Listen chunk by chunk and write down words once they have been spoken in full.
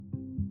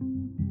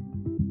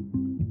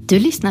Du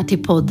lyssnar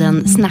till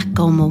podden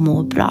Snacka om och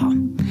må bra.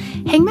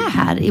 Häng med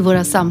här i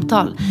våra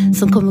samtal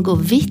som kommer gå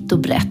vitt och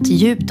brett,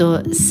 djupt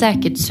och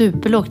säkert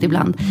superlågt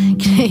ibland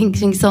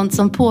kring sånt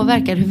som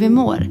påverkar hur vi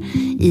mår.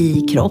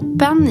 I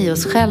kroppen, i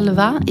oss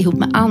själva, ihop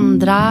med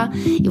andra,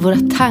 i våra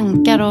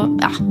tankar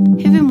och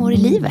hur vi mår i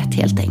livet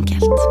helt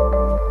enkelt.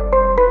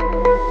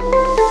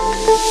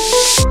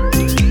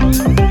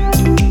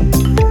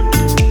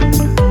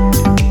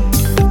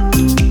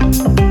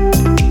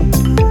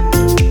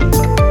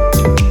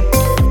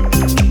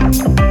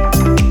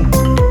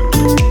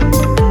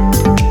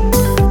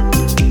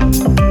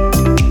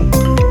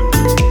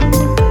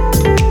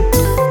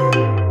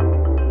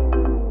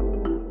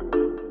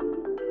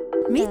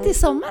 Mitt i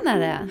sommaren är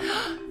det.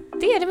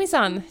 Det är det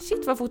minsann.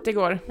 Shit vad fort det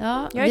går.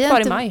 Ja, jag är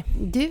kvar i maj.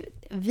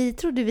 Vi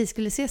trodde vi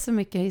skulle se så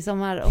mycket i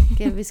sommar och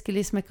vi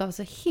skulle smaka av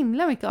så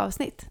himla mycket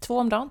avsnitt. 2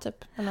 om dagen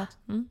typ. Eller?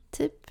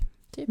 Typ.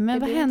 Men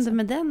vad hände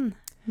med den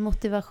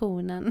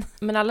motivationen?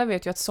 Men alla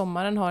vet ju att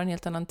sommaren har en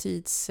helt annan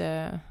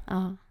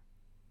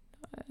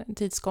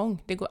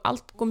tidsgång.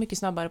 Allt går mycket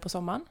snabbare på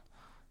sommaren.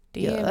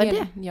 Det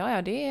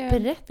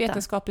är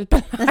vetenskapligt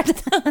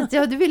belagt.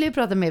 Ja, du ville ju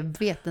prata med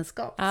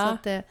vetenskap. Ja.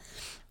 Så att,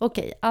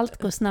 okej,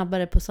 allt går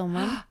snabbare på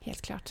sommaren.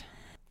 Helt klart.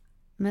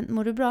 Men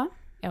mår du bra?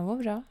 Jag mår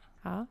bra.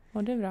 Ja,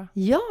 mår du bra?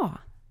 Ja,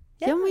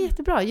 jag mår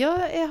jättebra.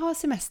 Jag har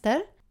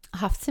semester.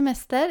 Haft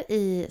semester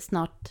i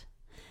snart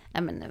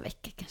en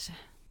vecka kanske.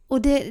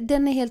 Och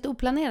den är helt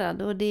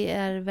oplanerad och det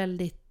är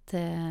väldigt...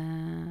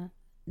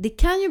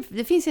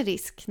 Det finns en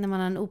risk när man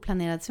har en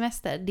oplanerad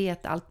semester. Det är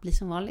att allt blir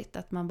som vanligt.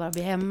 Att man bara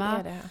blir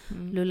hemma,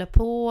 lullar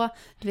på.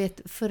 Du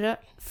vet,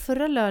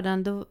 förra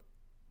lördagen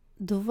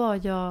då var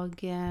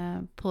jag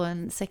på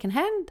en second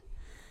hand.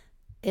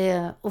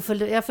 Och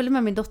jag följde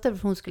med min dotter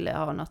för hon skulle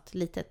ha något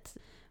litet.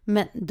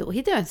 Men då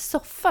hittade jag en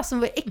soffa som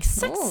var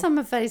exakt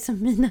samma färg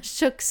som mina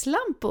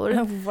kökslampor.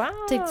 Wow.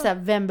 Tänkte så här,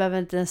 vem behöver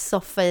inte en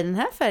soffa i den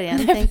här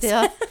färgen? Tänkte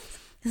jag.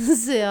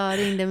 Så jag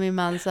ringde min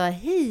man och sa,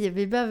 hej,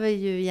 vi behöver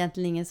ju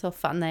egentligen ingen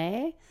soffa.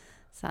 Nej,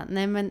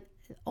 men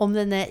om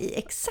den är i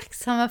exakt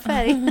samma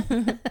färg.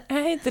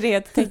 Är inte det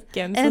ett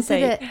tecken?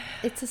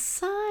 It's a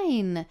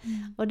sign.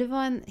 Och det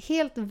var en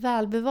helt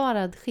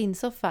välbevarad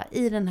skinnsoffa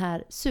i den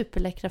här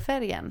superläckra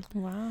färgen.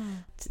 Wow.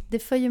 Det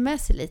för ju med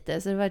sig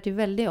lite, så det var ju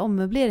väldigt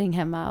ommöblering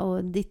hemma.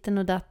 Och ditten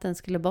och datten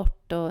skulle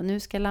bort och nu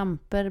ska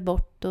lampor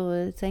bort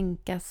och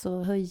sänkas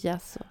och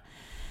höjas.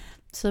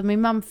 Så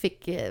min mamma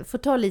får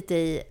ta lite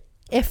i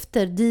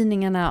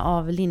efterdyningarna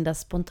av Lindas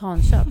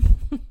spontanköp.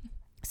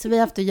 Så vi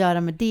har haft att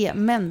göra med det.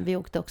 Men vi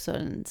åkte också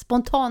en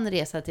spontan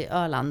resa till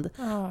Öland.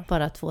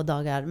 Bara 2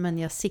 dagar. Men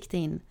jag siktade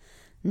in,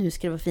 nu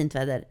ska det vara fint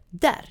väder.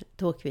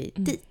 Då åker vi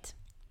dit.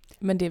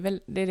 Men det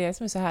är det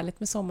som är så härligt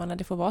med sommaren. När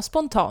det får vara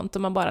spontant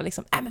och man bara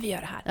liksom, men vi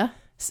gör det här. Ja.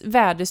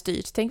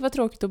 Väderstyrt. Tänk vad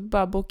tråkigt att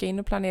bara boka in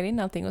och planera in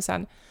allting. Och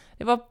sen,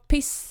 det var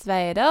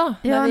pissväder.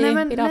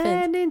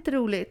 Nej, det är inte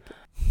roligt.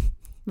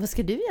 Vad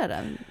ska du göra?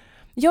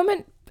 Ja,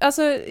 men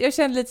alltså, jag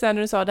kände lite så här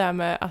när du sa det här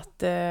med att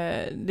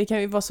det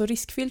kan ju vara så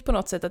riskfyllt på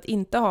något sätt att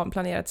inte ha en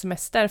planerad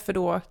semester, för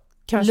då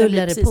kanske det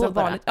blir precis som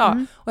vanligt.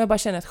 Ja, och jag bara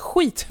känner att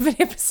skit, för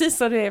det är precis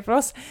så det är för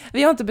oss.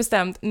 Vi har inte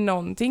bestämt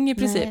någonting i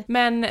princip.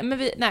 Men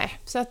vi,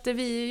 så att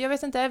jag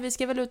vet inte, vi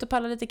ska väl ut och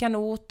palla lite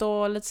kanot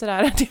och lite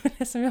sådär. Det är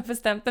det som jag har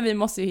bestämt, men vi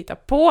måste ju hitta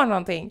på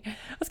någonting.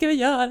 Vad ska vi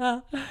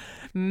göra?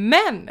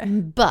 Men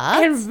en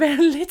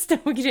väldigt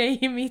stor grej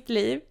i mitt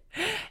liv.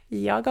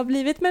 Jag har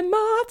blivit med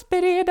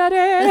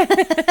matberedare.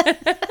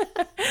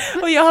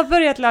 Och jag har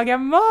börjat laga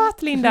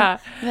mat, Linda.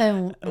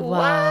 Wow.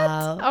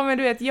 Ja, men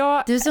du vet,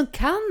 du som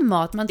kan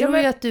mat. Man tror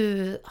ju att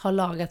du har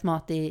lagat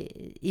mat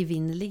i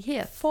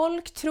vinnerlighet.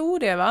 Folk tror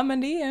det, va?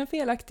 Men det är en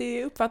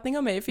felaktig uppfattning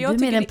av mig. För jag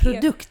du menar en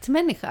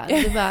produktmänniska.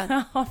 Du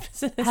bara, ja,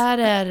 precis. Här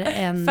är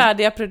en...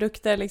 färdiga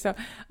produkter liksom.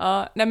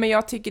 Ja, nej, men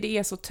jag tycker det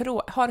är så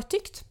har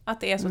tyckt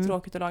att det är så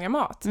tråkigt att laga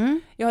mat.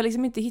 Jag har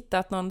liksom inte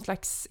hittat någon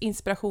slags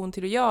inspiration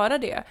till att göra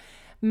det.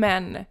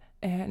 Men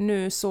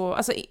nu så,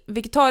 alltså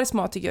vegetarisk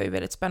mat tycker jag är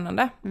väldigt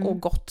spännande och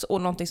gott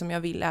och någonting som jag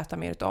vill äta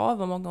mer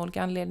utav av många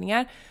olika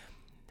anledningar.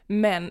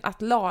 Men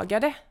att laga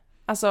det,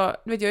 alltså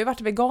du vet, jag har ju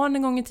varit vegan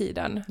en gång i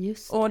tiden.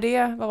 Just. Och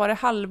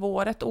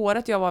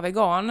året jag var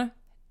vegan,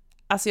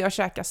 alltså jag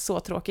käkade så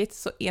tråkigt,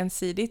 så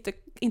ensidigt.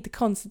 Inte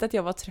konstigt att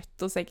jag var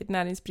trött och säkert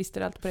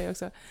näringsbrister och allt på det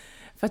också.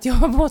 För att jag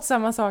har båt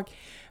samma sak.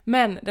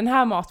 Men den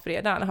här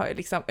matfredagen har ju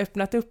liksom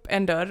öppnat upp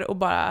en dörr och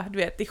bara, du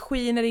vet, det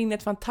skiner in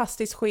ett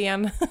fantastiskt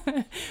sken.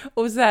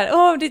 Och så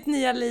här, ditt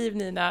nya liv,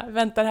 Nina,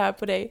 väntar här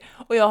på dig.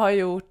 Och vi har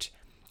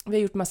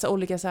gjort massa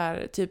olika så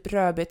här, typ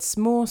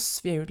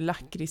rödbetsmousse, vi har gjort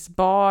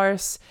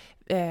lakritsbars,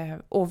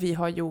 och vi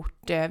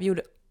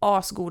gjorde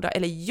asgoda,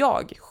 eller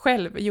jag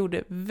själv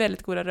gjorde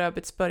väldigt goda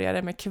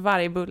rödbetsburgare med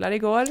kvargbullar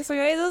igår, så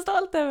jag är så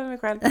stolt över mig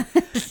själv.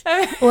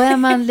 Och är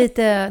man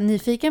lite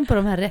nyfiken på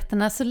de här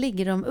rätterna så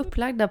ligger de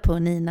upplagda på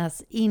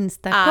Ninas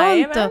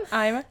Instakonto.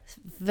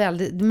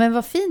 Men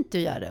vad fint du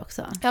gör det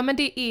också. Ja, men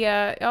det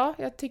är,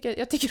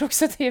 jag tycker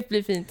också att det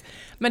blir fint.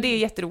 Men det är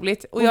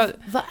jätteroligt. Och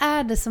vad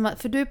är det som,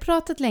 för du har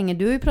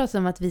ju pratat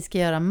om att vi ska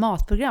göra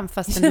matprogram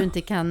fastän du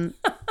inte kan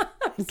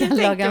som kan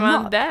laga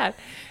mat. Där.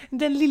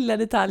 Den lilla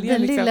detaljen.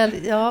 Den liksom. lilla,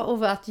 ja,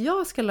 och att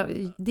jag ska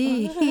laga,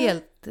 det är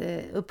helt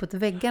uppåt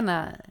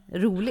väggarna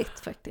roligt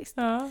faktiskt.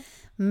 Ja.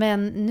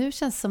 Men nu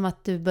känns det som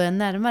att du börjar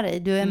närma dig.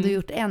 Du har ändå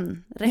gjort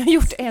en rätt. Jag har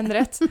gjort en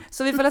rätt.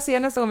 Så vi får se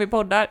nästa gång vi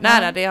poddar.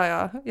 Nej, det har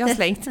jag. Jag har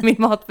slängt min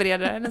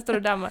matberedare. Den står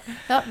och dammar.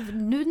 Ja,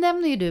 nu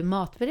nämner ju du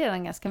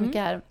matberedaren ganska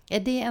mycket här. Är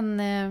det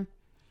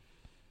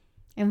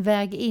en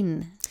väg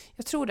in?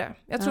 Jag tror det.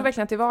 Jag tror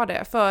verkligen att det var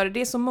det. För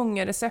det är så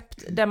många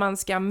recept där man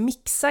ska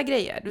mixa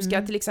grejer. Du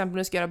ska till exempel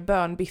du ska göra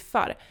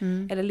bönbiffar.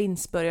 Eller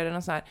linsburgare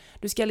och sånt här.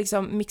 Du ska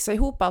liksom mixa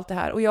ihop allt det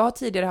här. Och jag har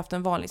tidigare haft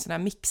en vanlig sån här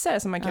mixer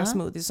som man kan göra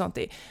smoothies och sånt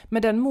i.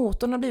 Men den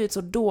motorn har blivit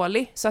så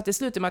dålig så att det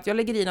slutar med att jag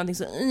lägger i någonting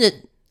så...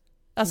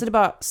 Alltså det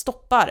bara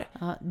stoppar.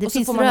 Ja, det och så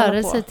finns får man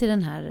rörelse till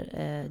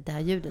det här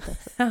ljudet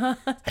också.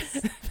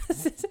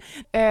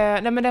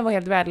 Nej men den var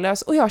helt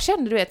värdelös. Och jag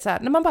kände, du vet, så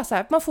här, när man bara så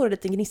här, man får en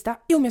liten gnista.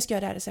 Jo, men jag ska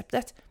göra det här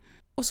receptet.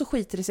 Och så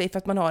skiter det sig för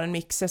att man har en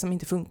mixer som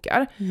inte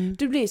funkar.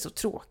 Det blir så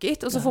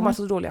tråkigt. Och så får man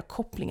så dåliga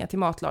kopplingar till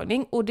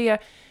matlagning. Och det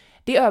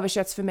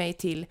översätts för mig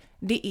till,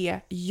 det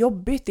är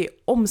jobbigt, det är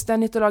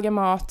omständigt att laga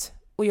mat.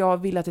 Och jag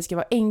vill att det ska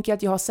vara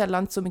enkelt. Jag har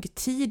sällan så mycket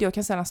tid. Jag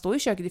kan sällan stå i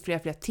köket i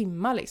flera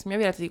timmar. Liksom. Jag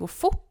vill att det går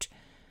fort.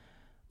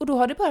 Och då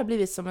har det bara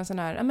blivit som en sån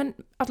här, men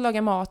att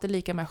laga mat är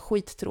lika med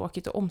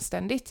skittråkigt och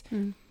omständigt.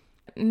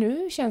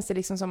 Nu känns det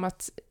liksom som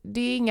att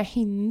det är inga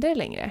hinder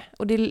längre.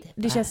 Och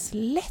det känns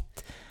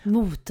lätt.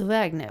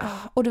 Motorväg nu.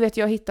 Och du vet,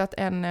 jag har hittat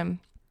en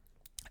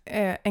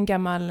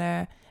gammal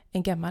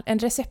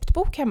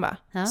receptbok hemma.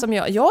 Ja. Som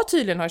jag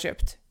tydligen har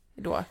köpt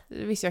då.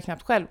 Det visste jag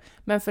knappt själv.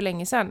 Men för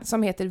länge sedan.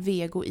 Som heter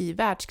Vego i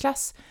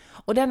världsklass.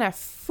 Och den är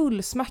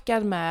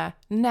fullsmackad med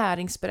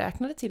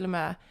näringsberäknade till och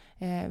med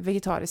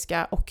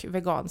vegetariska och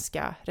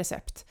veganska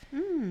recept.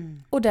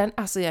 Och den,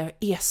 alltså jag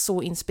är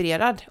så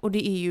inspirerad. Och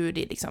det är ju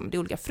det är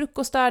olika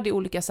frukostar, det är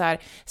olika så här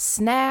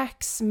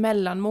snacks,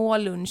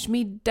 mellanmål, lunch,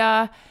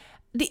 middag.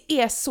 Det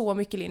är så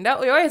mycket, Linda.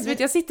 Och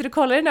jag sitter och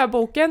kollar i den här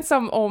boken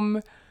som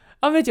om...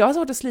 Ja, vet jag har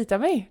svårt att slita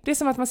mig. Det är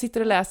som att man sitter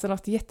och läser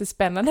något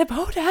jättespännande.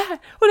 Bara, det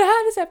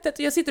här receptet.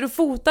 Och jag sitter och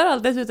fotar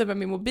allt dessutom med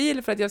min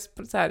mobil för att jag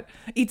så här,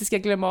 inte ska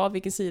glömma av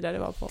vilken sida det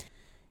var på.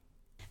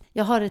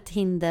 Jag har ett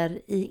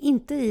hinder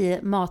inte i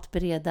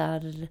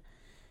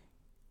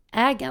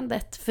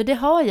matberedarägandet. För det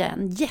har jag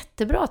en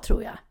jättebra,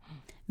 tror jag.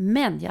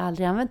 Men jag har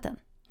aldrig använt den.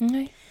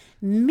 Nej.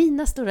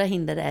 Mina stora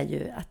hinder är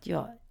ju att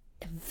jag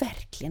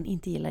verkligen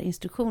inte gillar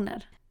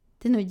instruktioner.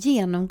 Det är nog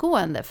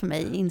genomgående för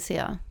mig, inser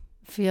jag.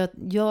 För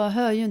jag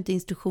hör ju inte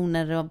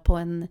instruktioner på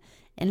en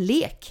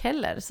lek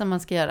heller som man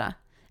ska göra.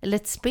 Eller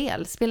ett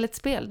spel. Spela ett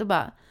spel, då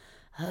bara...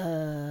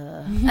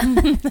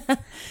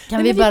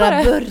 kan vi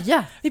bara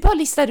börja? Vi bara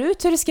listar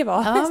ut hur det ska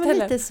vara. Ja, men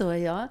lite så,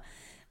 ja.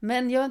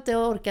 Men jag har inte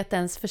orkat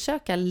ens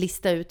försöka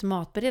lista ut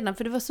matberedaren.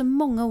 För det var så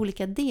många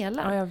olika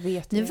delar. Ja, jag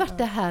vet. Nu vart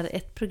det här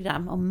ett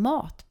program om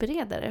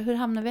matberedare. Hur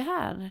hamnar vi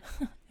här?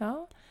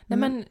 Ja. Nej,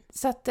 men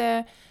så att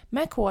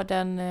med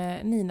koden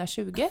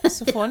NINA20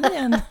 så får ni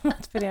en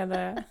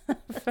matberedare.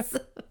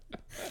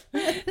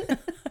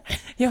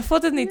 Jag har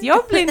fått ett nytt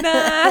jobb, Linda!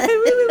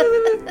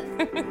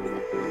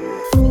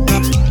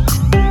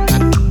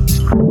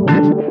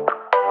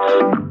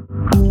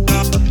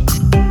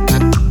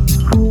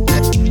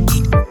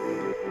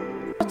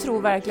 Jag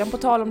tror verkligen, på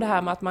tal om det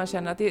här med att man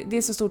känner att det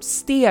är så stort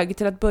steg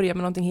till att börja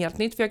med någonting helt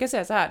nytt. För jag kan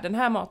säga så här, den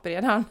här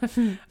matberedaren,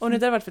 om det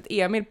hade varit för att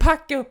Emil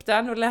packa upp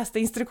den och läste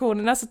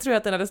instruktionerna, så tror jag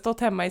att den hade stått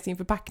hemma i sin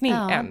förpackning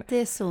än. Det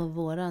är så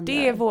våran.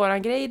 Det är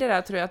våran grej det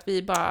där, tror jag, att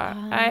vi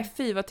bara,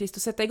 fy vad trist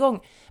att sätta igång.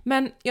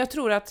 Men jag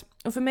tror att,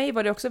 och för mig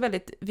var det också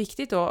väldigt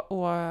viktigt då,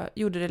 och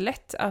gjorde det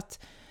lätt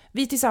att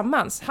vi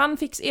tillsammans,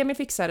 Emil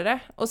fixade det,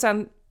 och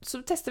sen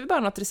så testade vi bara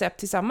något recept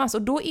tillsammans,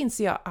 och då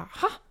inser jag,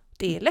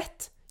 det är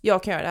lätt,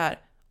 jag kan göra det här.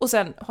 Och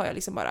sen har jag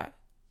liksom bara...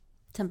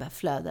 Sen bara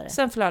flödar det.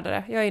 Sen flödar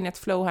det. Jag är inne i ett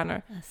flow här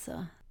nu.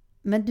 Alltså.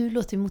 Men du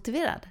låter ju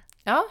motiverad.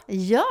 Ja.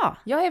 Ja.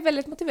 Jag är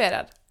väldigt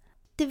motiverad.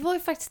 Det var ju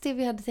faktiskt det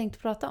vi hade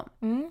tänkt prata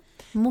om.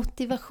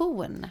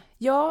 Motivation.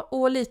 Ja,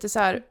 och lite så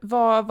här,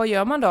 vad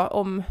gör man då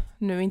om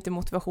nu inte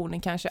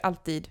motivationen kanske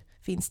alltid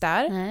finns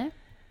där? Nej.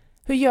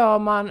 Hur gör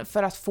man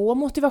för att få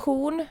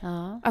motivation?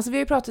 Ja. Alltså vi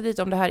har ju pratat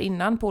lite om det här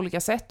innan på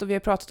olika sätt, och vi har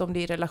pratat om det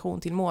i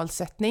relation till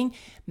målsättning,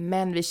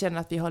 men vi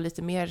känner att vi har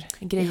lite mer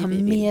grejer vi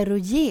har mer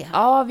att ge.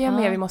 Ja, vi har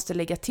mer vi måste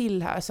lägga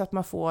till här, så att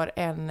man får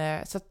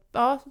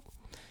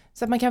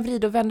så att man kan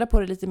vrida och vända på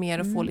det lite mer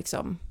och få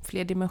liksom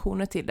fler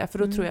dimensioner till det, för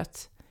då tror jag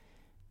att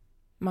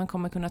man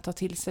kommer kunna ta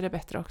till sig det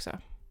bättre också.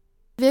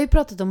 Vi har ju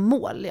pratat om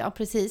mål, ja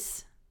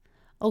precis.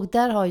 Och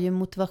där har ju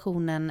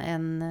motivationen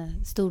en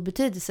stor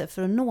betydelse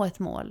för att nå ett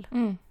mål.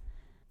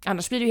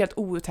 Annars blir det ju helt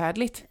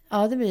outhärdligt.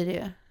 Ja, det blir det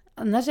ju.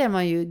 Annars är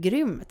man ju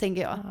grym,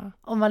 tänker jag. Ja.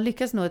 Om man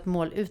lyckas nå ett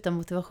mål utan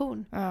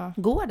motivation. Ja.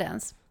 Går det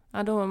ens?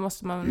 Ja, då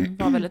måste man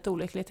vara väldigt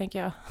olycklig, tänker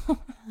jag.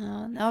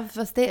 Ja,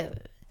 fast det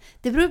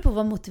beror på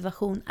vad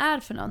motivation är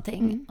för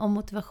någonting. Om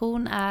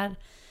motivation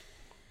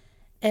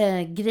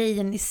är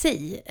grejen i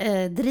sig,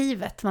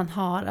 drivet man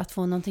har att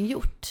få någonting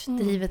gjort.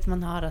 Drivet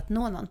man har att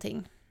nå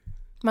någonting.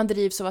 Man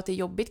drivs av att det är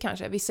jobbigt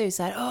kanske. Vissa är ju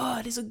så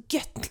här, det är så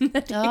gött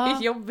när det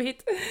är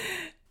jobbigt.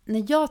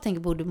 när jag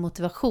tänker på ordet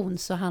motivation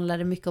så handlar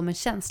det mycket om en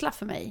känsla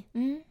för mig.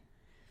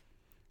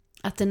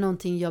 Att det är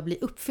någonting jag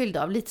blir uppfylld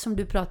av. Lite som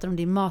du pratar om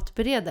din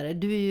matberedare.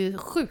 Du är ju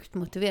sjukt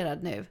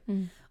motiverad nu.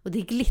 Och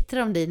det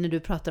glittrar om dig när du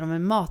pratar om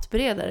en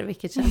matberedare,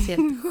 vilket känns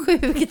helt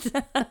sjukt.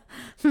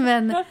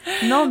 Men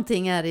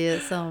någonting är det ju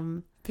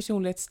som...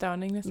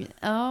 Personlighetsstörning nästan.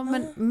 Ja,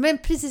 men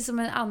precis som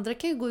en andra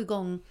kan ju gå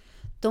igång.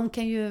 De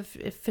kan ju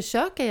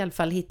försöka i alla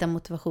fall hitta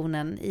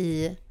motivationen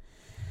i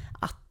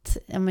att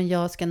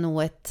jag ska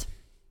nå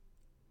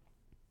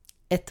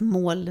ett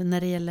mål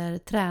när det gäller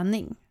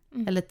träning.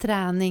 Eller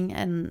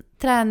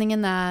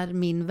träningen är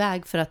min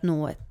väg för att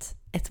nå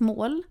ett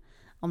mål.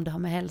 Om det har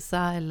med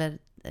hälsa eller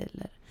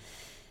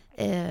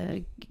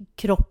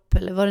kropp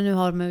eller vad det nu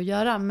har med att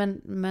göra.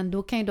 Men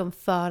då kan ju de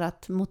för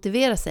att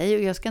motivera sig,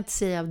 och jag ska inte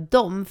säga av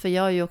dem, för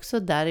jag är ju också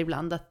där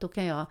ibland, att då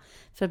kan jag,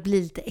 för att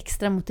bli lite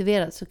extra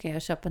motiverad, så kan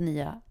jag köpa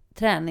nya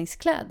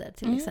träningskläder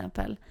till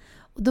exempel.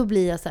 Och då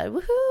blir jag så här,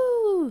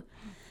 woohoo!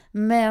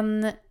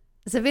 Men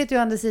så vet ju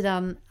å andra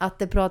sidan att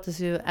det pratas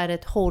ju, är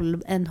det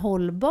en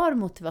hållbar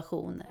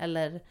motivation,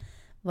 eller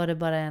var det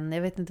bara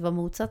jag vet inte vad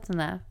motsatsen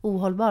är,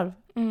 ohållbar,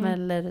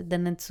 eller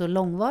den är inte så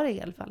långvarig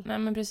i alla fall. Nej,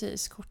 men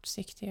precis,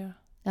 kortsiktig.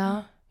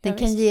 Ja, den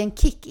kan ge en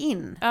kick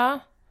in. Ja.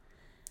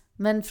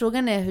 Men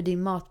frågan är hur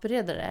din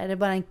matberedare är. Det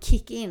bara en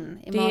kick in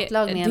i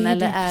matlagningen,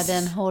 eller är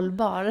den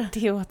hållbar?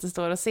 Det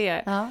återstår att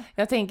se. Ja.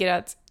 Jag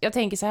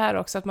tänker så här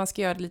också, att man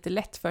ska göra det lite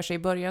lätt för sig i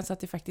början, så att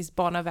det faktiskt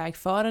banar väg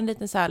för en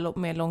liten så här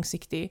mer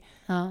långsiktig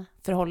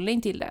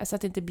förhållning till det, så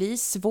att det inte blir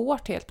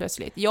svårt helt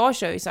plötsligt. Jag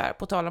kör ju så här,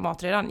 på tal om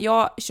mat redan,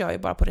 jag kör ju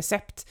bara på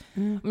recept.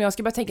 Men jag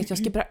ska bara tänka att jag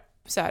ska bara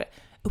så här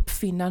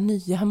uppfinna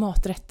nya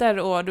maträtter,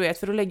 och du vet,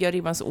 för då lägger jag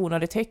ribban så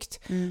onödigt högt.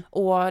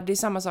 Och det är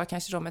samma sak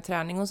kanske då med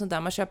träning och sånt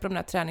där. Man köper de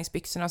där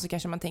träningsbyxorna, så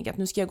kanske man tänker att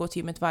nu ska jag gå till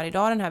gymmet varje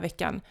dag den här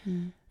veckan.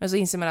 Men så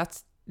inser man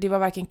att det var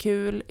varken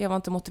kul, jag var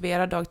inte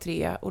motiverad dag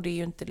 3, och det är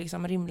ju inte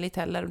liksom rimligt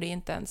heller, och det är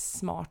inte ens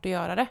smart att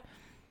göra det.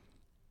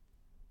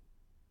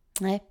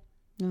 Nej,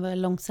 nu var jag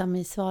långsam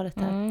i svaret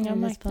här. Jag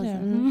märkte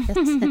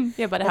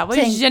det. Jag bara, det här var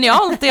ju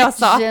genialt det jag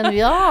sa.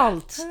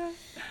 Genialt!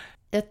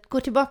 Jag går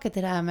tillbaka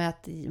till det här med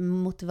att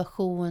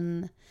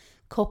motivation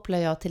kopplar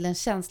jag till en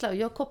känsla. Och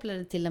jag kopplar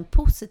det till en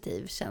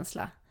positiv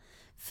känsla.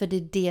 För det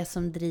är det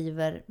som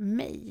driver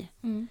mig.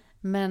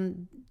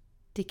 Men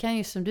det kan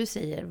ju, som du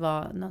säger,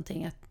 vara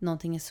någonting, att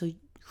någonting är så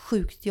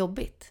sjukt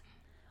jobbigt.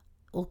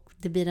 Och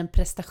det blir en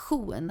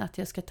prestation att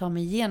jag ska ta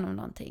mig igenom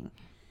någonting.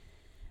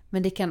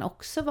 Men det kan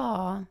också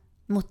vara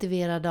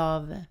motiverad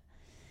av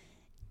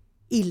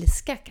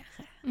ilska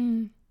kanske.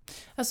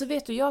 Alltså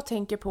vet du, jag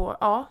tänker på,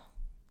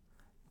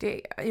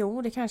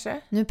 det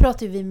kanske. Nu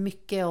pratar vi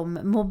mycket om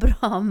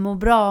må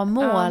bra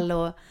mål,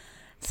 och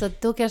så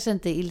då kanske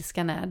inte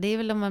ilskan är. Det är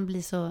väl om man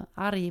blir så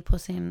arg på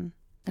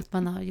att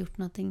man har gjort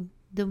någonting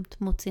dumt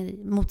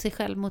mot sig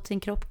själv, mot sin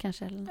kropp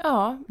kanske. Eller?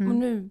 Ja, och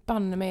nu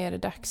banne mig är det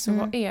dags. Så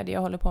vad är det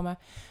jag håller på med?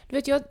 Du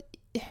vet,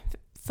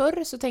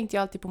 förr så tänkte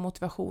jag alltid på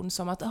motivation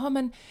som att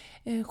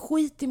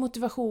skit i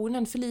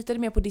motivationen, förlita dig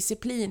mer på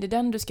disciplin, det är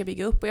den du ska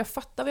bygga upp. Och jag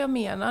fattar vad jag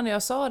menar när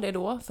jag sa det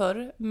då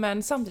förr,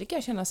 men samtidigt kan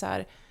jag känna så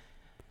här,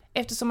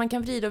 eftersom man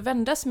kan vrida och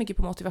vända så mycket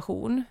på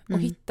motivation och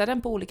hitta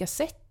den på olika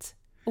sätt,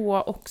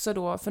 och också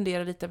då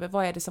fundera lite över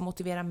vad är det som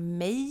motiverar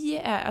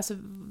mig, alltså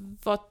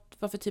vad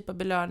för typ av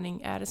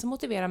belöning är det som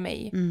motiverar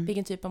mig,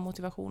 vilken typ av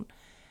motivation.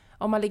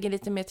 Om man lägger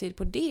lite mer tid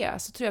på det,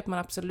 så tror jag att man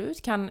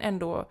absolut kan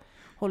ändå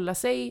hålla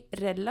sig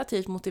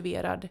relativt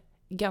motiverad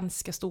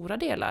ganska stora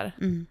delar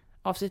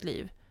av sitt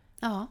liv.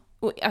 Ja.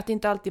 Och att det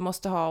inte alltid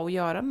måste ha att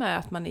göra med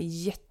att man är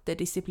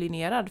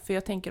jättedisciplinerad, för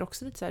jag tänker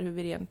också lite så här hur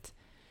vi rent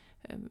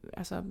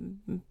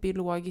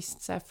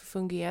biologiskt så här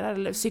fungerar,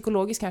 eller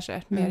psykologiskt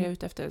kanske mer jag är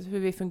ute efter, hur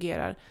vi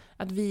fungerar,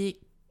 att vi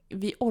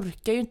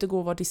orkar ju inte gå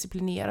och vara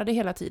disciplinerade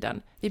hela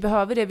tiden. Vi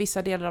behöver det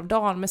vissa delar av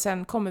dagen, men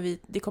sen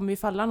kommer vi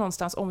falla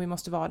någonstans om vi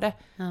måste vara det.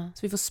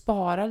 Så vi får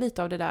spara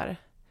lite av det där.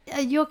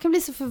 Jag kan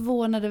bli så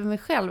förvånad över mig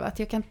själv att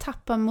jag kan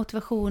tappa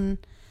motivation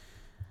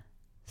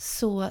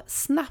så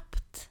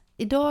snabbt.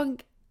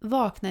 Idag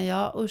vaknade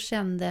jag och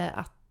kände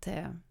att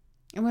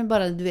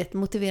bara du vet,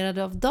 motiverad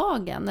av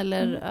dagen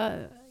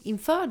eller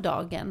inför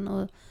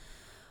dagen,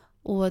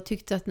 och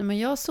tyckte att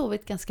jag har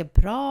sovit ganska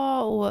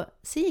bra, och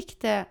så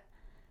gick det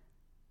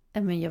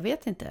jag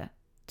vet inte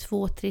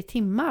 2-3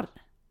 timmar,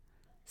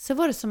 så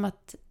var det som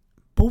att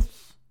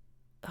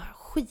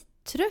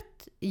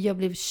skittrött, jag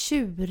blev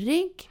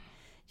tjurig,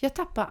 jag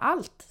tappade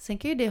allt. Sen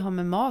kan ju det ha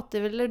med mat, det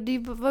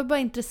var bara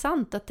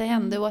intressant att det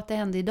hände, och att det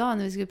hände idag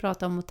när vi skulle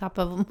prata om att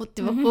tappa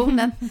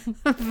motivationen.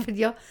 För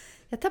jag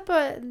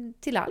tappade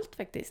till allt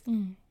faktiskt.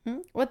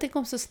 Och att det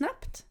kom så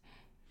snabbt.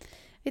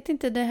 Vet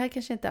inte, det här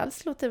kanske inte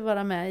alls låter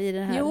vara med i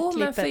det här klippet.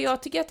 Men för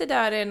jag tycker att det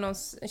där är någon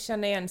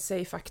känna igen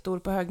sig-faktor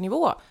på hög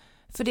nivå.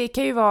 För det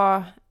kan ju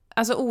vara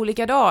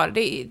olika dagar.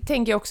 Det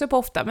tänker jag också på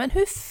ofta. Men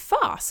hur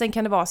fasen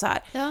kan det vara så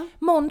här? Ja.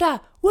 Måndag,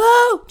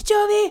 wow, nu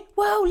kör vi!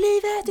 Wow,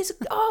 livet är så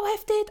vad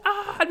häftigt!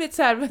 Du vet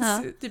så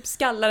här, typ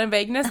skallar en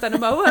vägg nästan och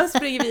bara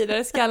springer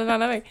vidare, skallar en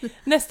annan vägg.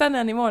 Nästan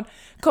den nivån.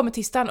 Kommer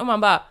tisdagen och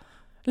man bara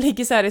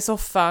ligger så här i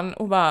soffan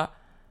och bara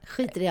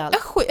Skiter i allt.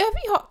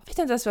 Jag vet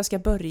inte ens var jag ska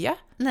börja.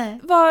 Nej.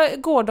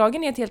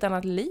 Gårdagen är ett helt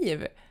annat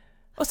liv.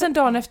 Och sen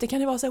dagen efter kan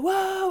det vara så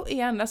här, wow,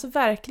 igen. Alltså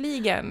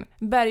verkligen,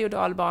 berg- och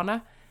dalbana.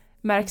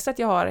 Märks att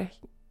jag har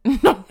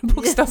någon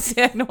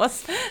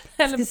bokstavsdiagnos.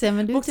 Ska se,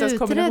 men du är inte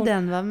utredd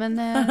än, va? Men,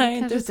 nej,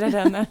 inte utredd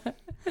än.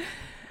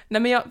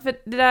 Nej, men för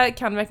det där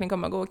kan verkligen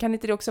komma och gå. Kan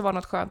inte det också vara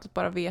något skönt att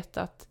bara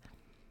veta att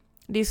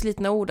det är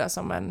slitna ord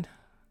alltså, men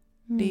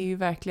det är ju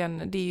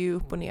verkligen, det är ju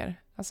upp och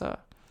ner. Alltså,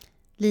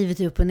 livet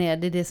är upp och ner,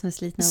 det är det som är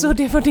slitna ord. så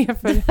det var det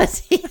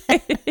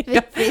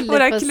för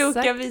våra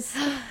kloka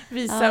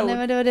visa ord. Nej,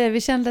 men det var det.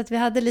 Vi kände att vi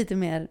hade lite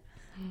mer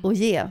att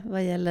ge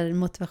vad gäller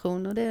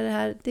motivation. Och det är det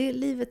här, det är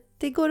livet,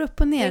 det går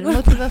upp och ner.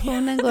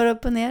 Motivationen går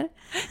upp och ner.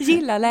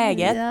 Gilla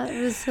läget. Ja,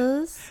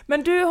 precis.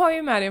 Men du har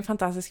ju med dig en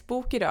fantastisk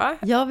bok idag.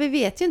 Ja, vi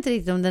vet ju inte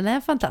riktigt om den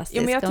är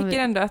fantastisk. Ja, men jag tycker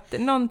ändå att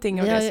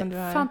någonting av det som du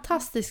har...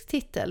 Fantastisk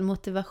titel,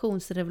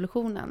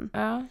 Motivationsrevolutionen.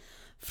 Ja.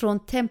 Från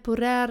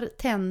temporär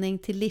tändning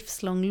till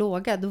livslång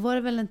låga. Då var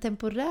det väl en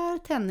temporär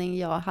tändning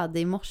jag hade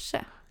i morse.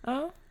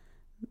 Ja.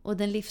 Och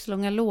den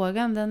livslånga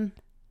lågan, den...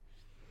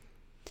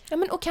 Ja,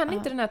 men och kan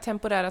inte den här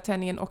temporära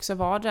tändningen också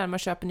vara där man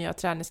köper nya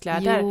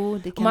träningskläder? Jo,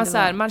 det kan man, det så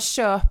här, vara. Man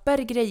köper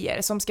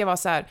grejer som ska vara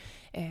så här,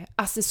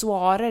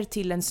 accessoarer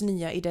till ens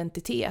nya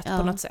identitet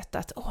på något sätt.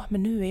 Att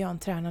men nu är jag en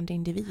tränande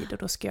individ och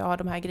då ska jag ha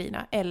de här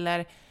grejerna.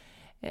 Eller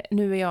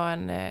nu är jag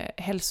en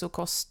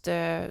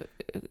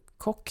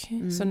hälsokostkock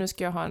så nu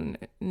ska jag ha en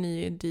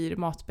ny dyr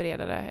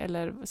matberedare.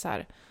 Eller så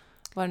här,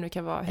 vad det nu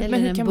kan vara. Eller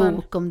men en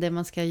bok om det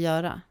man ska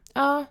göra.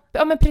 Ja,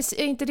 men precis,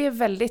 är inte det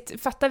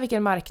väldigt... Fatta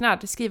vilken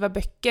marknad. Skriva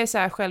böcker, så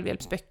här,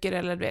 självhjälpsböcker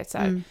eller du vet, så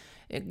här,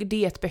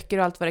 dietböcker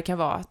och allt vad det kan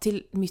vara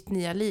till mitt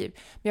nya liv.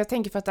 Men jag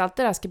tänker för att allt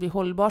det där ska bli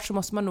hållbart så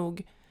måste man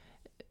nog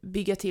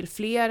bygga till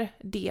fler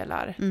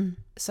delar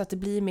så att det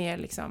blir mer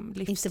liksom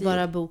livsstil. Inte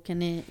bara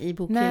boken i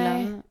bokhyllan.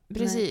 Nej,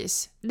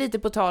 precis. Nej. Lite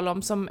på tal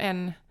om som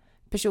en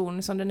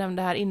person som du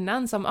nämnde här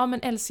innan som, men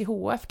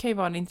LCHF kan ju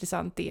vara en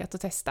intressant diet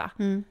att testa.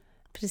 Mm.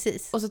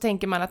 Precis. Och så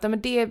tänker man att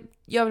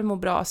jag vill må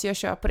bra så jag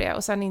kör på det.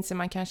 Och sen inser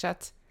man kanske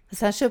att...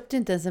 Så han köpte ju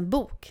inte ens en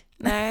bok.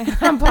 Nej,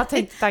 han bara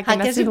tänkte tanken.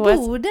 Han kanske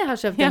borde ha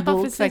köpt en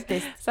bok precis.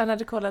 faktiskt. Så han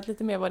hade kollat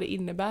lite mer vad det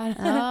innebär.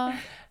 Ja.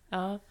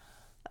 Ja.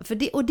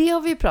 Och det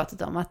har vi ju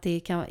pratat om. Att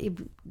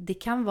det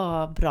kan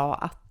vara bra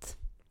att...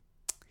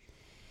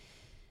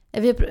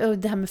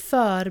 Det här med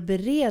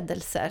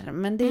förberedelser.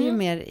 Men det är ju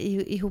mer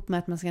ihop med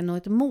att man ska nå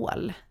ett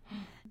mål.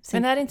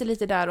 Men är det inte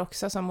lite där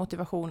också som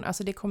motivation?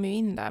 Alltså det kommer ju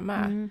in där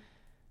med...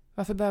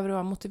 Varför behöver du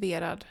vara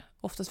motiverad?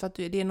 Oftast för att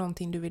det är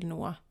någonting du vill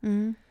nå.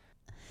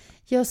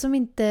 Jag som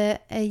inte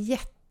är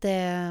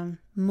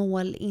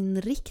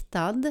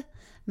jättemålinriktad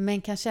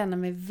men kan känna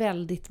mig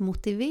väldigt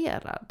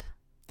motiverad.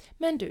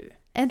 Men du...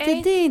 Är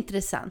inte det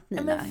intressant,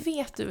 Nina? Men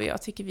vet du vad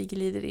jag tycker vi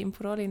glider in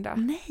på då, Linda?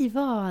 Nej,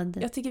 vad?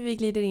 Jag tycker vi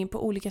glider in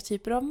på olika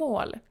typer av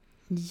mål.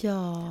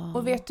 Ja.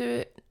 Och vet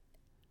du...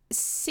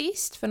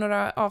 Sist, för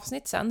några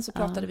avsnitt sen, så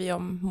pratade vi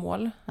om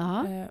mål.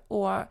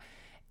 Och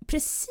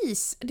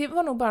precis, det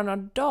var nog bara några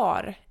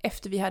dagar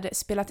efter vi hade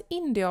spelat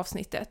in det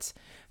avsnittet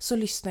så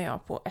lyssnade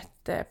jag på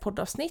ett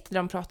poddavsnitt där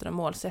de pratade om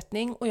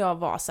målsättning och jag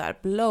var så här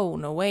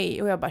blown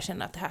away och jag bara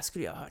kände att det här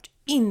skulle jag ha hört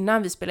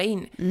innan vi spelade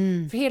in.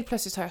 För helt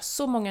plötsligt har jag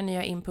så många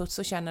nya inputs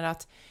och känner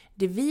att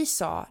det vi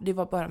sa, det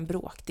var bara en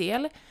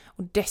bråkdel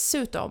och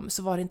dessutom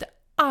så var det inte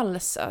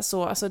alls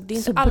alltså det är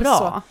inte så alls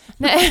bra. Så.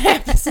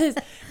 Nej, precis.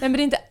 Nej, men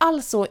det är inte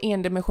alls så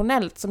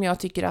endimensionellt som jag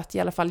tycker att i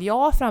alla fall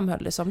jag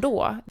framhöll det som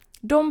då.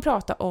 De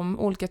pratar om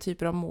olika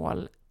typer av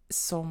mål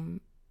som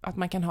att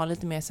man kan ha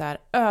lite mer så här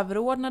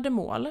överordnade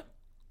mål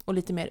och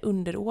lite mer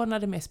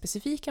underordnade, mer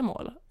specifika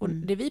mål. Och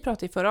det vi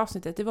pratade i förra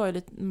avsnittet, det var ju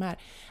lite mer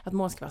att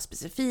mål ska vara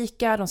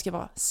specifika, de ska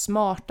vara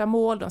smarta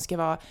mål, de ska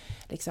vara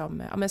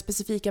liksom,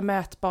 specifika,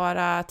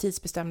 mätbara,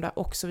 tidsbestämda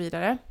och så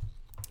vidare.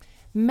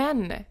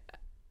 Men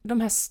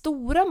de här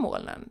stora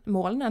molnen,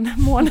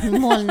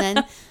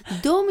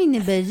 de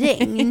innebär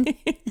regn.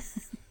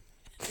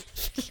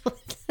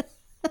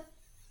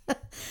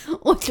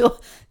 Och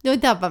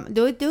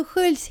då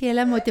sköljs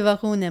hela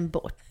motivationen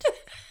bort.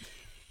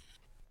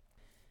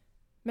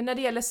 Men när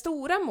det gäller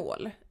stora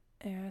mål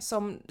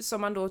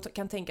som man då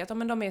kan tänka att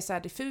de är så här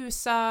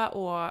diffusa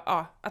och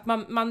att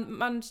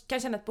man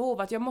kan känna ett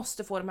behov att jag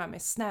måste få de här mer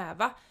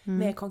snäva,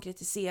 mer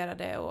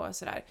konkretiserade och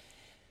sådär.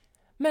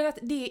 Men att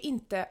det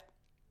inte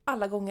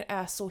alla gånger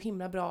är så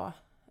himla bra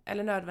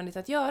eller nödvändigt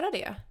att göra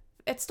det.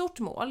 Ett stort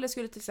mål, det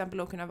skulle till exempel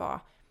då kunna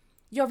vara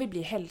jag vill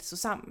bli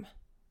hälsosam.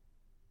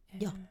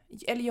 Ja.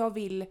 Eller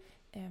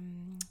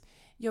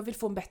jag vill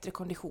få en bättre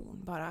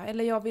kondition bara.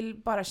 Eller jag vill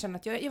bara känna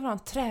att jag vill ha en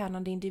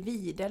tränande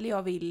individ. Eller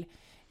jag vill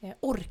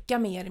orka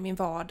mer i min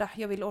vardag.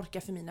 Jag vill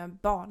orka för mina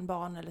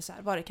barnbarn eller så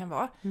här, vad det kan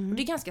vara. Och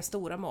det är ganska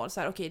stora mål. Så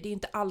här, okej, det är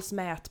inte alls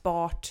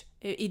mätbart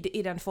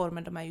i den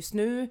formen de är just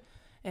nu.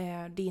 Det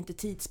är inte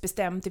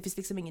tidsbestämt. Det finns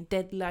liksom ingen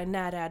deadline.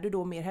 När är du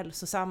då mer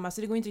hälsosam?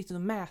 Alltså det går inte riktigt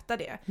att mäta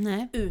det.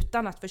 Nej.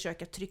 Utan att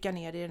försöka trycka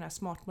ner det i den här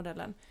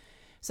smartmodellen.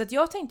 Så att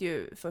jag tänkte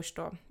ju först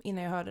då,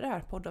 innan jag hörde det här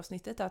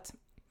poddavsnittet, att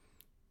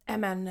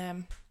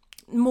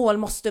mål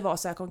måste vara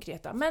så här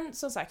konkreta. Men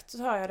som sagt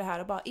så har jag det här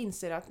och bara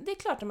inser att det är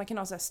klart att man kan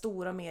ha så här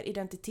stora mer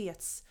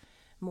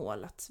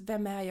identitetsmål. Att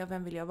vem är jag,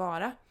 vem vill jag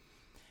vara?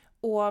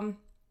 Och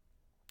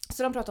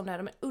så de pratade om det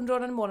här, de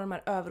underordnade målen och de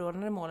här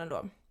överordnade målen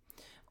då.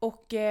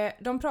 Och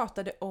de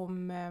pratade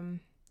om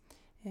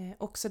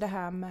också det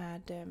här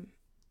med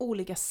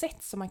olika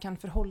sätt som man kan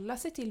förhålla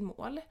sig till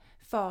mål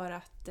för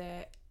att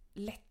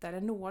lättare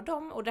nå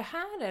dem. Och det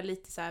här är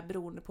lite så här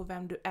beroende på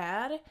vem du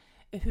är,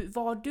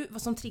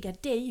 vad som triggar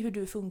dig, hur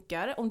du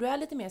funkar. Om du är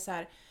lite mer så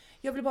här,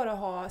 jag vill bara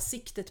ha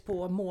siktet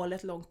på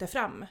målet långt där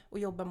fram och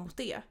jobba mot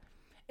det.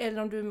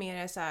 Eller om du är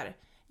mer så här,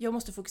 jag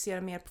måste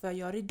fokusera mer på vad jag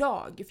gör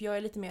idag, för jag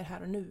är lite mer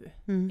här och nu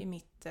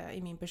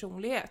i min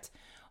personlighet.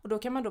 Och då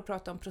kan man då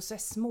prata om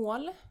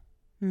processmål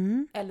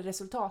eller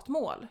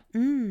resultatmål.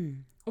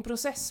 Och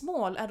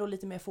processmål är då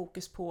lite mer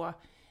fokus på,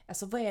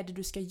 alltså vad är det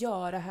du ska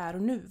göra här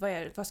och nu?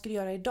 Vad ska du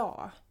göra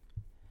idag?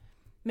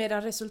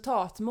 Medan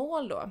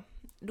resultatmål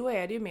då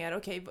är det ju mer,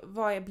 okej,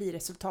 vad blir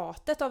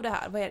resultatet av det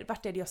här?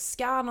 Vart är det jag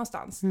ska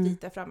någonstans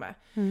dit där framme?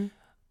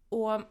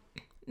 Och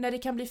när det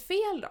kan bli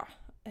fel då,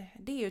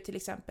 det är ju till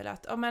exempel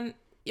att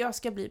jag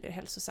ska bli mer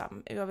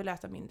hälsosam, jag vill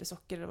äta mindre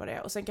socker eller vad det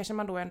är. Och sen kanske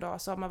man då en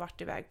dag så har man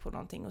varit iväg på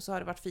någonting och så har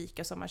det varit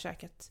fika, så har man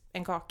käkat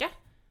en kaka.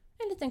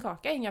 En liten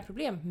kaka, inga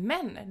problem.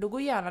 Men då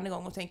går hjärnan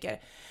igång och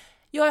tänker,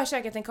 jag har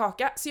käkat en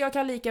kaka så jag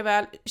kan lika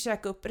väl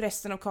käka upp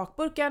resten av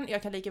kakburken.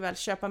 Jag kan lika väl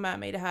köpa med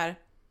mig det här,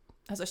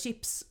 alltså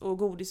chips och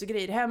godis och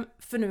grejer hem,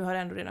 för nu har det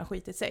ändå redan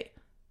skitit sig.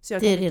 Så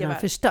jag det är redan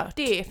förstört.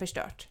 Det är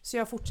förstört. Så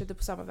jag fortsätter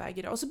på samma väg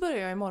idag. Och så börjar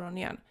jag imorgon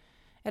igen.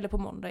 Eller på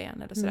måndag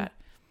igen eller sådär.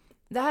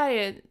 Det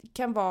här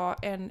kan vara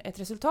ett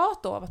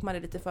resultat då av att man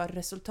är lite för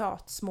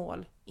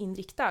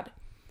resultatmålinriktad.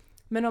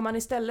 Men om man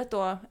istället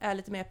då är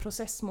lite mer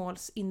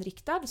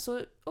processmålsinriktad,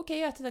 så okej,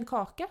 jag äter en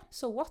kaka,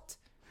 så what?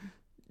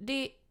 Det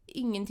är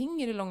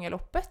ingenting i det långa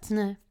loppet.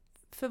 Nej.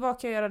 För vad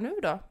kan jag göra nu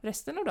då?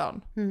 Resten av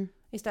dagen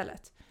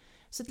istället.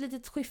 Så ett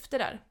litet skifte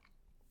där.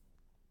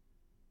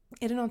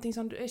 Är det någonting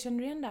som känner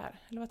du igen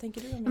där? Eller vad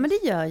tänker du om det? Ja, men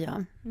det gör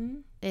jag.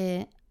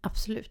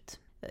 Absolut.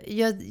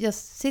 Jag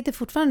sitter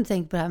fortfarande och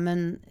tänker på det här,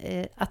 men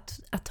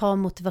att ha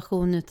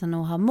motivation utan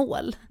att ha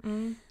mål.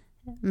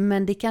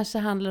 Men det kanske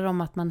handlar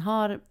om att man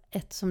har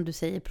ett, som du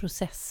säger,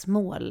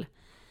 processmål.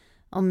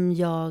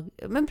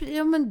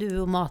 Men du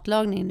och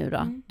matlagning nu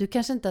då. Du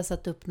kanske inte har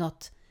satt upp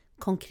något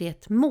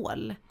konkret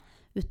mål,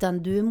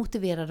 utan du är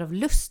motiverad av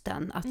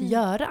lusten att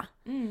göra.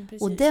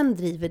 Och den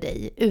driver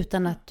dig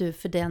utan att du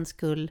för den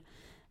skull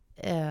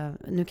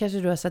nu kanske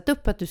du har satt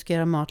upp att du ska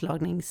göra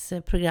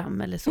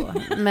matlagningsprogram eller så.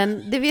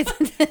 Men det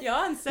vet inte. Jag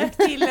har ansökt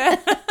till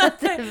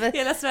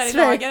Hela Sverige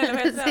lagar, eller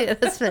vad heter det?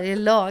 Hela Sverige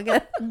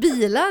lagar.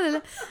 Bilar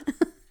eller?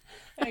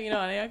 Jag har ingen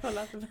aning, jag har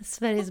kollat.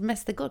 Sveriges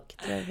mästerkock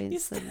tror jag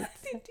finns.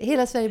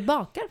 Hela Sverige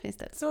bakar finns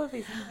det. Så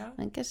finns det, ja.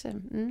 Men kanske.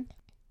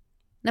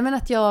 Nej, men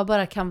att jag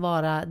bara kan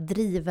vara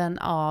driven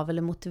av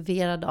eller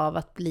motiverad av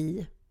att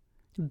bli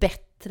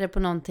bättre på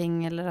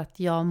någonting, eller att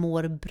jag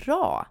mår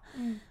bra.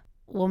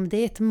 Och om det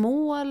är ett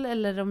mål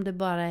eller om det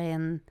bara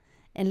är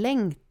en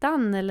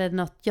längtan eller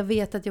något, jag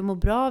vet att jag mår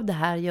bra av det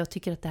här, jag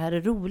tycker att det här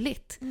är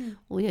roligt.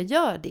 Och jag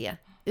gör det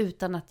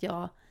utan att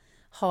jag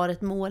har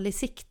ett mål i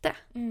sikte.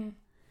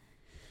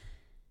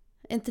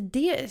 Är inte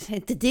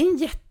det en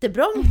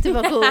jättebra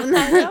motivation?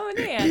 Ja, men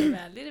det är det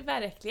väl. Det är det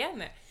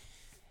verkligen.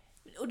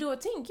 Och då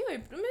tänker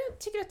jag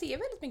tycker att det är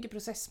väldigt mycket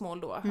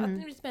processmål då. Att det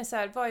är lite mer så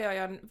här,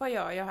 vad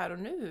gör jag här och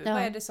nu? Ja.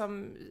 Vad är det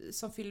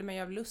som fyller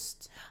mig av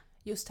lust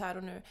just här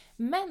och nu?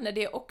 Men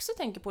det jag också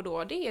tänker på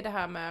då, det är det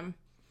här med,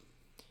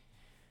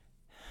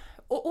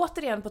 och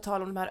återigen på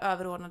tal om de här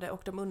överordnade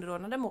och de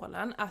underordnade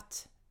målen,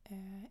 att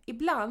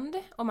ibland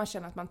om man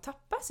känner att man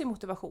tappar sin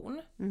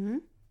motivation,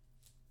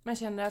 man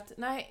känner att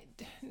nej,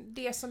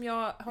 det som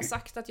jag har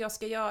sagt att jag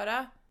ska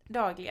göra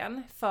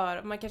dagligen,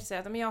 för man kanske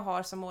säger att jag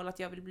har som mål att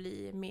jag vill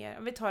bli mer,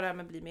 vi tar det här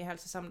med bli mer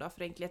hälsosam då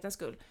för enkelhetens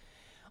skull.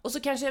 Och så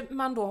kanske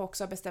man då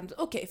också har bestämt,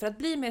 okej, för att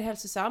bli mer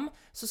hälsosam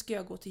så ska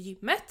jag gå till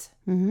gymmet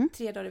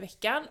 3 dagar i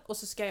veckan, och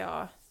så ska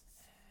jag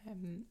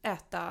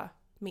äta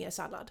mer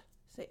sallad,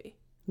 säger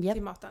vi,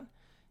 till maten.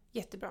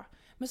 Jättebra.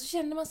 Men så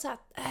känner man så här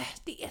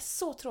att det är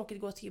så tråkigt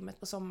att gå till gymmet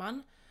på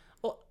sommaren.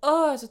 Och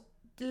jag är så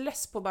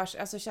less på bara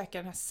käka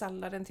den här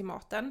salladen till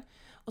maten.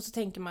 Och så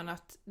tänker man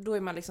att då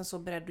är man liksom så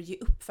beredd att ge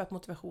upp för att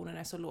motivationen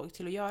är så låg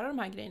till att göra de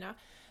här grejerna.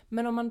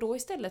 Men om man då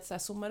istället så här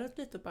zoomar upp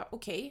lite och bara,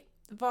 okej,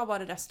 vad var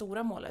det där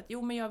stora målet?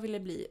 Jo, men jag ville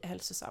bli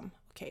hälsosam.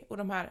 Okej. Och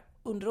de här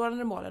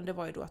underordnade målen, det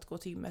var ju då att gå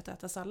till gymmet och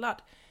äta sallad.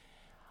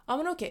 Ja,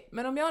 men okej.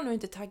 Men om jag nu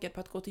inte är taggad på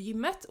att gå till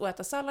gymmet och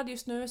äta sallad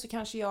just nu, så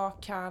kanske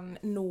jag kan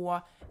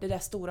nå det där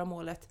stora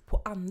målet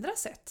på andra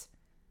sätt.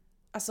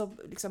 Alltså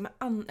liksom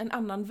en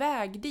annan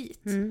väg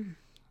dit.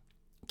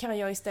 Kan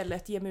jag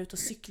istället ge mig ut och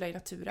cykla i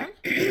naturen?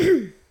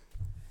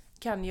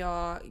 Kan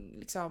jag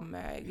liksom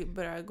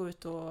börja gå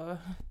ut och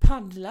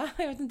paddla?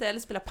 Jag vet inte, eller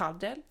spela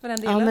paddel för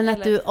den delen. Ja, men att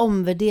eller? du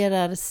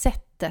omvärderar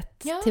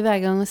sättet,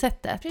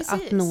 tillvägagångssättet,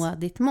 att nå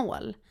ditt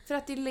mål. För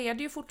att det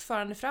leder ju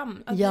fortfarande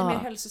fram. Att bli mer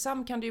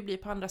hälsosam kan det ju bli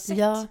på andra sätt.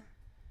 Ja.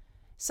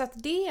 Så att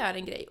det är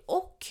en grej.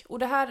 Och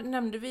det här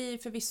nämnde vi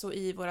förvisso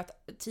i vårt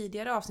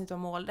tidigare avsnitt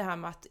om mål, det här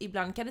med att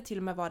ibland kan det till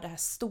och med vara det här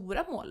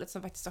stora målet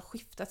som faktiskt har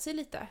skiftat sig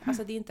lite.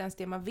 Alltså det är inte ens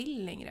det man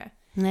vill längre.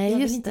 Nej, jag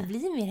vill just inte det.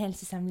 bli mer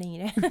hälsosam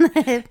längre.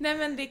 Nej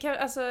men det kan,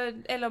 alltså,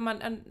 eller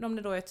om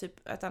det då är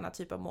typ ett annat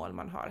typ av mål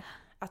man har.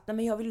 Att nej,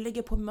 men jag vill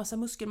lägga på en massa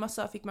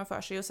muskelmassa, fick man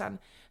för sig, och sen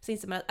så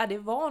inser man att det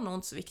var nog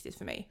inte så viktigt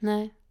för mig.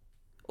 Nej.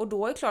 Och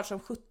då är det klart som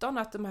 17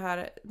 att de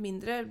här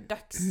mindre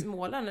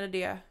dagsmålen,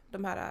 eller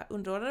de här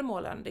underordnade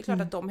målen, det är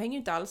klart att de hänger ju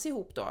inte alls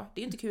ihop då.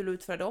 Det är ju inte kul att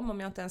utföra dem om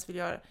jag inte ens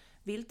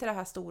vill till det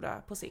här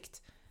stora på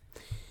sikt.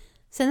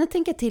 Sen jag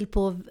tänker till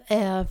på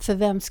för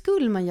vem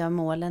skull man gör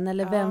målen,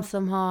 eller vem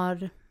som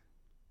har...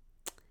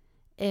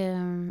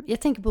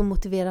 jag tänker på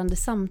motiverande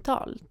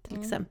samtal till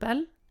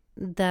exempel.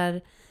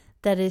 Där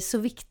det är så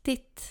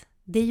viktigt.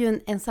 Det är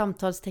ju en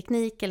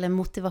samtalsteknik eller en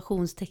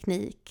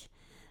motivationsteknik.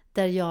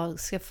 Där jag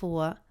ska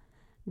få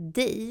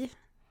dig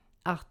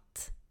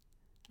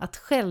att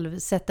själv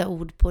sätta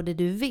ord på det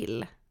du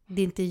vill.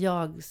 Det är inte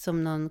jag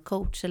som någon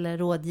coach eller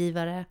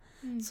rådgivare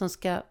som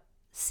ska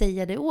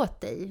säga det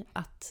åt dig.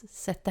 Att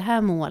sätta det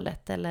här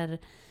målet.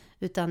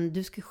 Utan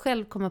du ska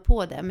själv komma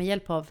på det med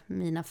hjälp av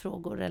mina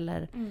frågor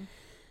eller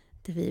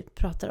det vi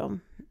pratar om.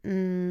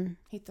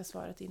 Hitta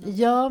svaret innan.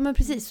 Ja, men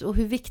precis. Och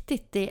hur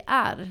viktigt det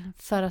är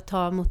för att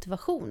ha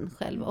motivation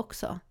själv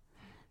också.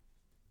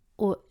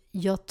 Och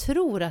jag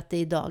tror att det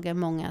idag är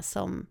många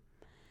som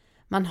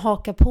man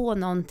hakar på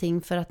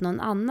någonting för att någon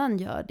annan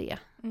gör det.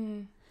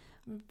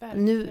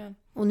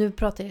 Nu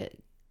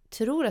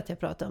tror att jag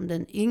pratar om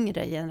den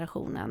yngre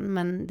generationen,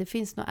 men det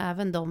finns nog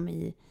även de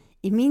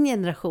i min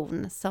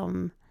generation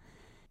som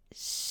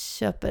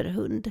köper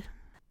hund.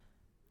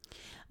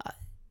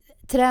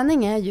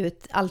 Träning är ju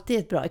alltid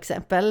ett bra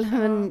exempel,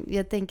 men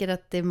jag tänker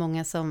att det är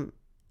många som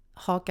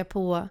hakar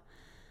på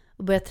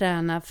och börjar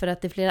träna för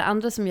att det är flera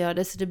andra som gör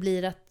det, så det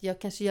blir att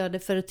jag kanske gör det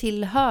för att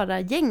tillhöra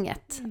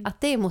gänget,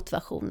 att det är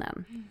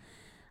motivationen.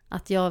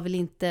 Att jag vill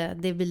inte,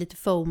 det blir lite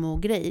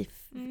FOMO-grej.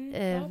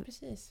 Ja,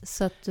 precis.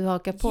 Så att du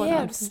hakar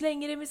på Du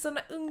slänger det med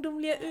sådana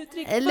ungdomliga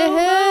uttryck. Eller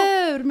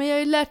hur? Men jag har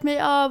ju lärt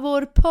mig av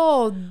vår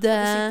podd. Och du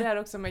sitter här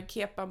också med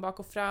kepan bak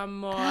och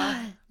fram och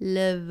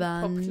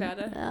luvan.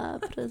 Popkläder.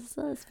 Ja,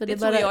 precis. För det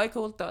tror jag är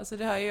coolt då, så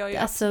det har jag ju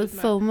alltså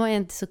FOMO är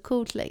inte så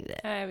coolt längre.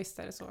 Nej, visst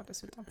är det så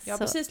dessutom. Jag har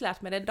precis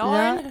lärt mig det,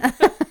 darn.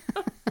 Ja.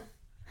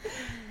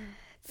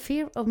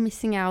 Fear of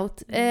missing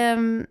out.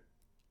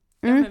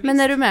 Men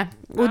är du med?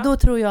 Och då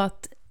tror jag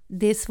att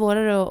det är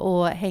svårare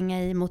att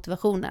hänga i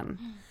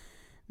motivationen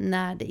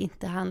när det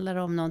inte handlar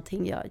om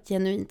någonting jag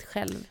genuint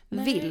själv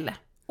vill.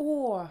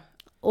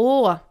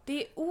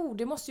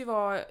 Det måste ju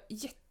vara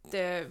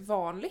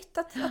jättevanligt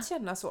att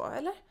känna så,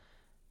 eller?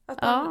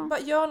 Att man bara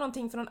gör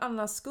någonting för någon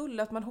annans skull,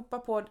 att man hoppar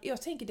på,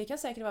 jag tänker det kan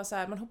säkert vara så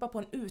här, man hoppar på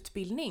en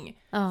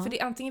utbildning. För det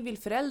antingen vill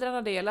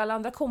föräldrarna det, eller alla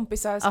andra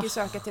kompisar ska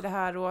söka till det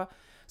här, och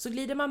så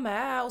glider man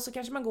med, och så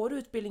kanske man går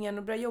utbildningen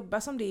och börjar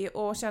jobba som det,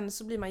 och sen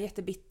så blir man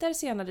jättebitter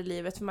senare i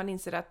livet, för man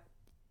inser att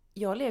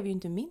jag lever ju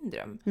inte min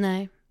dröm.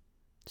 Nej,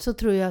 så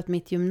tror jag att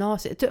mitt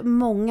gymnasium,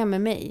 många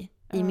med mig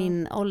i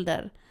min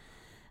ålder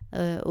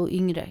och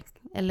yngre,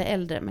 eller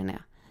äldre menar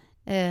jag,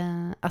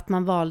 att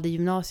man valde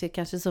gymnasiet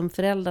kanske som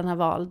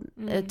föräldrarna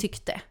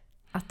tyckte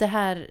att det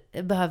här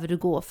behöver du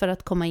gå för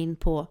att komma in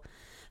på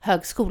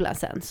högskolan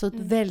sen, så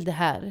välj det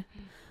här.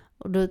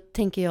 Och då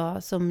tänker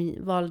jag som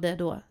valde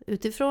då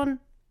utifrån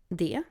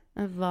det,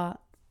 vad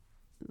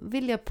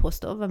vill jag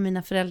påstå, vad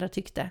mina föräldrar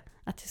tyckte,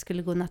 att jag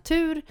skulle gå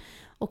natur,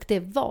 och det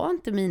var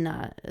inte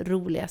mina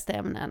roligaste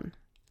ämnen,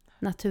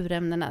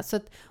 naturämnena. Så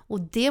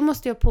och det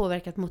måste ju ha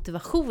påverkat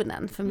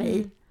motivationen för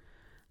mig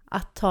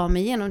att ta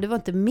mig igenom. Det var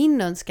inte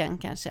min önskan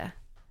kanske,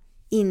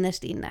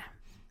 innerst inne.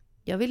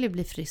 Jag ville ju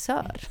bli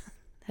frisör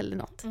eller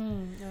något.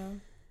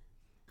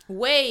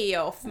 Way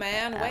off,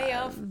 man, way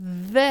off.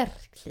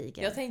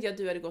 Verkligen. Jag tänkte att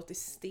du hade gått i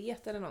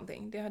estet eller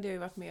någonting. Det hade ju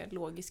varit mer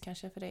logiskt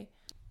kanske för dig.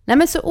 Nej,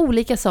 men så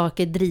olika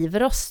saker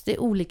driver oss. Det är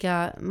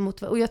olika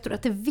och jag tror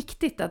att det är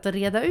viktigt att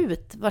reda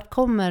ut vart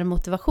kommer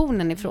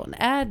motivationen ifrån.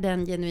 Är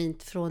den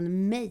genuint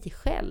från mig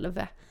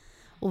själv?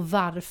 Och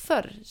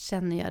varför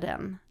känner jag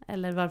den?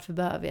 Eller varför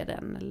behöver jag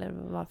den? Eller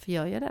varför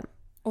gör jag den?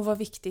 Och vad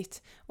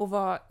viktigt. Och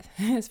vad,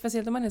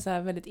 speciellt om man är så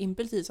här väldigt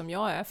impulsiv som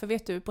jag är. För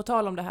vet du, på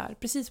tal om det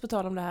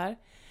här.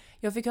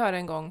 Jag fick höra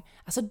en gång,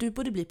 alltså du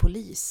borde bli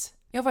polis.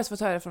 Jag har faktiskt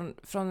fått höra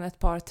från ett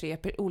par, 3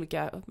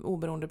 olika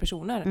oberoende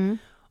personer.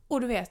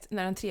 Och du vet,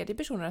 när den tredje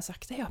personen har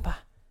sagt det,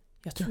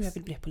 jag tror jag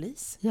vill bli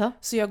polis. Ja.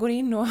 Så jag går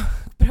in och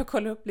börjar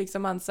kolla upp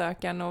liksom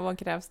ansökan och vad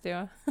krävs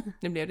det.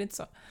 Nu blev det inte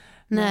så.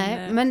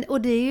 Men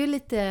och det är ju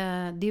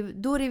lite,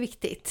 då är det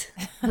viktigt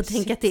att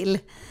tänka till.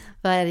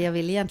 Vad är det jag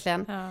vill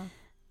egentligen? Ja.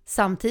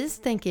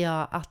 Samtidigt tänker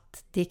jag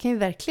att det kan ju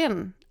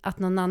verkligen, att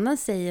någon annan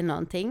säger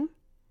någonting,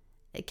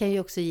 kan ju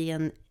också ge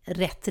en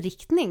rätt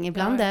riktning.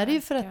 Ibland är det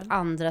ju för att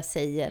andra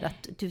säger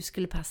att du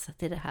skulle passa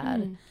till det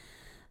här.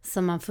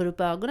 Så man får upp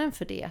ögonen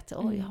för det. Att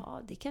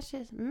det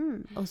kanske...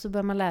 Och så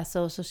börjar man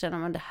läsa och så känner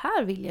man, det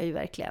här vill jag ju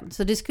verkligen.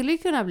 Så det skulle ju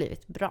kunna ha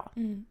blivit bra.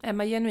 Är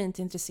man genuint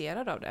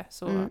intresserad av det,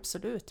 så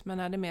absolut. Men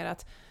är det mer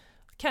att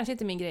kanske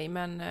inte min grej,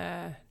 men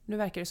nu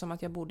verkar det som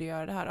att jag borde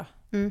göra det här då.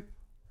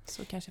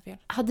 Så kanske fel.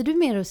 Hade du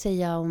mer att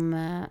säga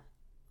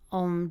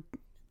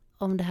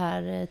om det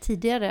här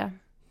tidigare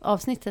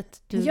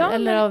avsnittet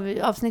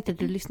avsnittet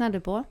du lyssnade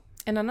på?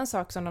 En annan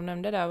sak som de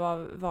nämnde där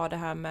var det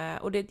här med,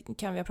 och det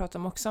kan vi prata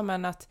om också,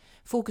 men att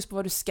fokus på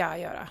vad du ska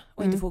göra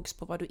och inte fokus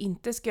på vad du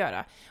inte ska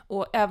göra.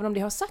 Och även om det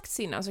har sagts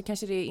innan så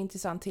kanske det är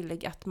intressant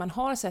tillägg att man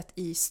har sett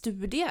i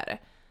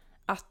studier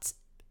att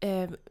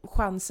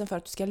chansen för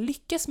att du ska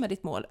lyckas med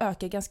ditt mål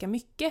ökar ganska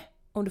mycket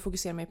om du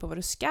fokuserar mer på vad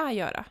du ska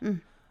göra.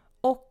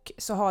 Och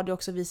så har det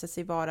också visat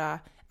sig vara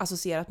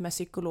associerat med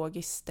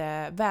psykologiskt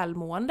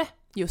välmående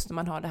just när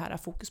man har det här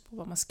fokus på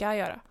vad man ska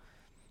göra.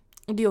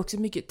 Och det är också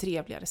ett mycket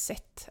trevligare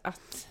sätt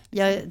att...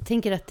 Jag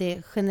tänker att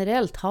det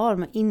generellt har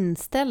med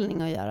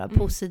inställning att göra.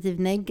 Positiv,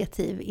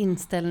 negativ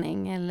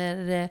inställning.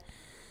 Eller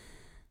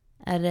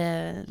är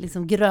det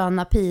liksom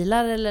gröna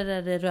pilar eller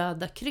är det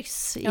röda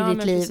kryss i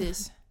ditt liv?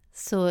 Precis.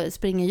 Så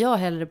springer jag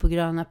hellre på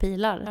gröna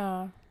pilar.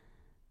 Ja.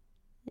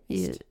 Det är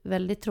ju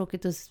väldigt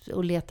tråkigt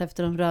att leta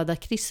efter de röda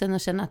kryssen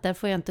och känna att där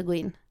får jag inte gå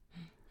in.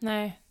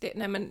 Nej,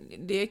 men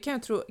det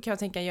kan jag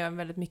tänka gör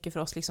väldigt mycket för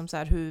oss. Liksom så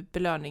här, hur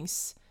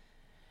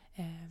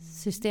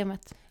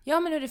systemet. Ja,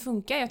 men hur det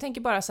funkar. Jag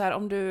tänker bara så här,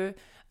 om du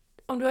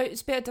har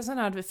spelat en sån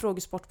här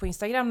frågesport på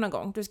Instagram någon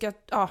gång. Du ska,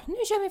 nu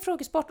kör vi en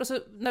frågesport och så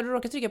när du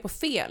råkar trycka på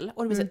fel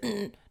och det blir så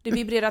det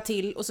vibrerar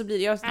till och så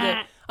blir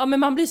det men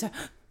man blir så här,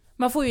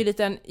 man får ju en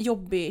liten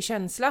jobbig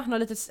känsla, någon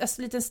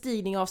liten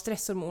stigning av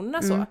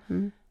stresshormonerna så.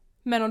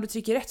 Men om du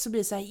trycker rätt så blir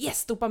det så här,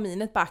 yes,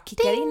 dopaminet bara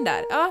kickar in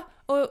där. Ja,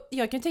 och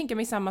jag kan tänka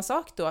mig samma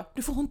sak då.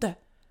 Du får inte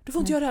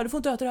göra det här, du får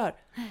inte äta det här.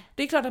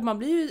 Det är klart att man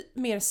blir ju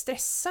mer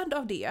stressad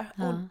av det.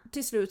 Ja. Och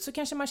till slut så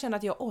kanske man känner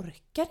att jag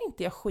orkar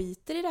inte, jag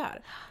skiter i det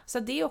här. Så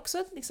det är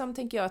också, liksom,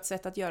 tänker jag, ett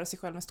sätt att göra sig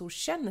själv en stor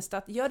tjänst.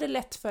 Att göra det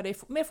lätt för dig,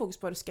 med fokus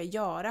på vad du ska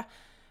göra.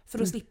 För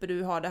då slipper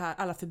du ha det här,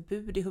 alla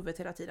förbud i huvudet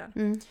hela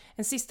tiden.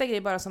 En sista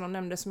grej bara som de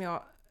nämnde som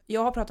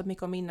jag har pratat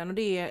mycket om innan, och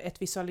det är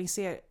ett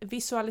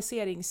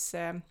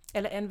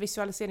en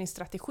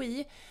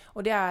visualiseringsstrategi,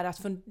 och det är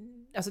att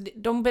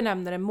de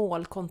benämner det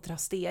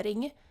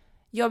målkontrastering.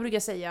 Jag brukar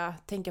säga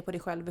tänka på dig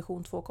själv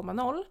version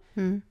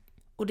 2.0.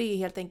 Och det är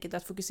helt enkelt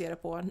att fokusera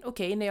på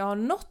när jag har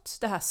nått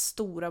det här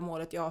stora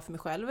målet jag har för mig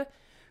själv,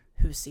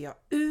 hur ser jag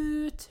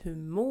ut? Hur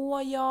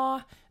mår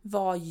jag?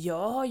 Vad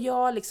gör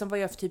jag? Liksom, vad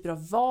gör jag för typer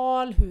av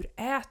val? Hur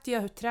äter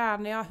jag? Hur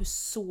tränar jag? Hur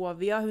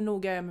sover jag? Hur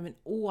noga är jag med min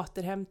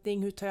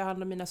återhämtning? Hur tar jag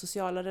hand om mina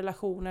sociala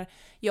relationer?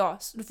 Ja,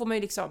 så då får man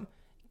ju liksom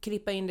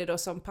klippa in det då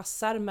som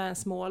passar med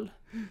ens mål.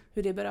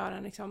 Hur det berör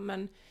en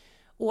liksom.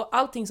 Och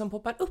allting som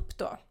poppar upp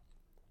då,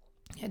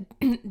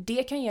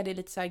 det kan ge dig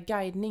lite så här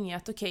guidning i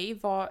att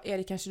vad är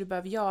det kanske du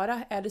behöver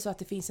göra? Är det så att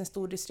det finns en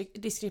stor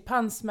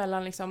diskrepans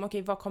mellan liksom,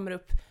 vad kommer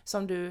upp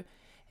som du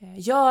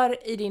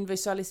gör i din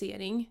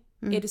visualisering?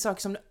 Är det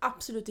saker som du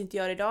absolut inte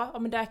gör idag? Ja,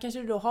 men där kanske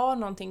du då har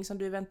någonting som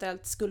du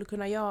eventuellt skulle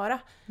kunna göra.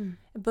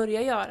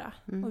 Börja göra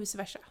och vice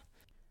versa.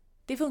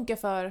 Det funkar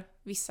för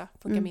vissa,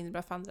 funkar mindre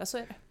bra för andra, så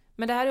är det.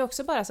 Men det här är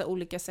också bara så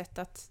olika sätt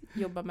att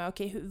jobba med.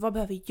 Vad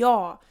behöver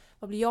jag?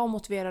 Vad blir jag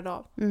motiverad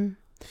av?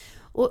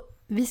 Och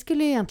vi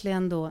skulle ju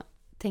egentligen då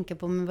tänka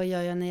på, men vad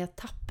gör jag när jag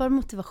tappar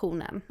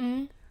motivationen?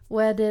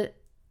 Och är det,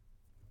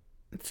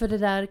 för det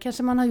där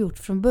kanske man har gjort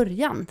från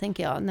början,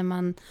 tänker jag,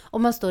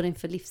 om man står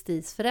inför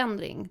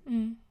livsstilsförändring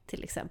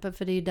till exempel,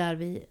 för det är ju där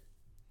vi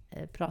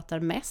pratar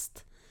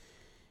mest.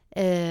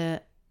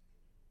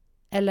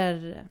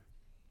 Eller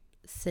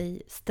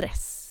säg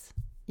stress.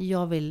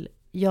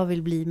 Jag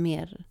vill bli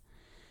mer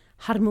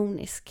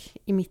harmonisk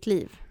i mitt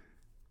liv.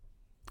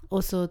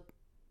 Och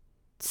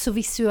så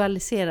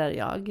visualiserar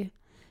jag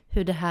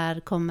hur det här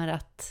kommer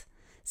att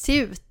se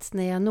ut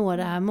när jag når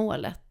det här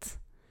målet.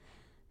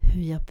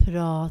 Hur jag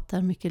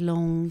pratar mycket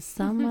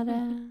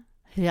långsammare.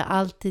 Hur jag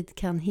alltid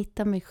kan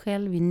hitta mig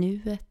själv i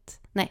nuet.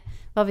 Nej,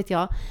 vad vet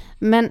jag.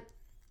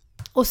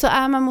 Och så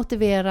är man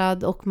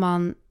motiverad och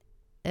man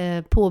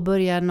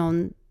påbörjar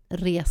någon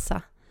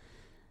resa.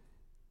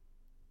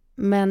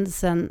 Men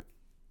sen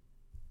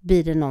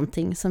blir det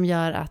någonting som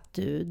gör att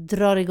du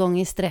drar igång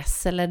i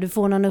stress eller du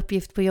får någon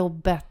uppgift på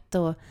jobbet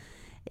och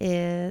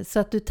så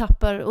att du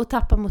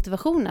tappar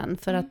motivationen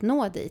för att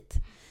nå dit.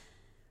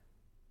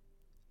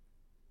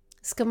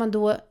 Ska man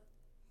då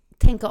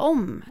tänka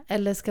om?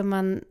 Eller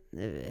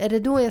är det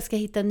då jag ska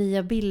hitta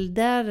nya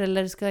bilder?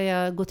 Eller ska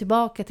jag gå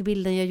tillbaka till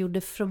bilden jag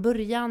gjorde från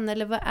början?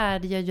 Eller vad är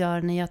det jag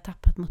gör när jag har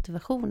tappat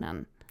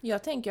motivationen?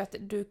 Jag tänker att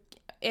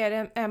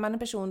är man en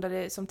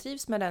person som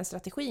trivs med den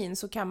strategin,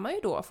 så kan man ju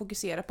då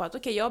fokusera på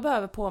att jag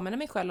behöver påminna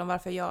mig själv om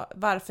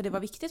varför det var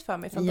viktigt för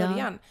mig från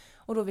början.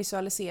 Och då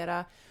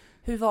visualisera,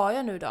 hur var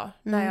jag nu då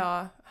när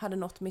jag hade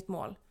nått mitt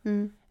mål?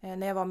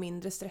 När jag var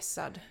mindre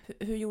stressad.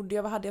 Hur gjorde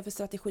jag? Vad hade jag för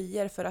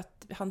strategier för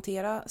att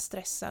hantera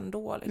stressen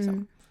då?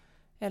 Liksom?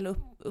 Eller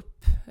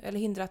eller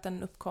hindra att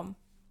den uppkom.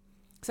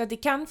 Så att det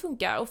kan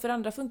funka, och för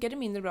andra funkar det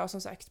mindre bra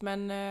som sagt.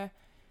 Men...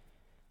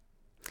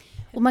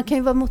 Och man kan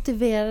ju vara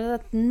motiverad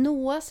att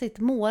nå sitt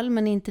mål,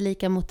 men inte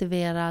lika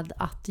motiverad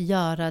att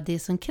göra det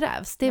som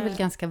krävs. Det är väl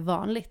ganska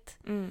vanligt.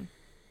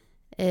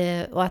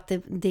 Och att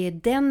det är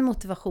den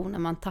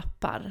motivationen man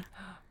tappar.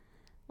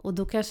 Och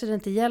då kanske det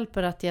inte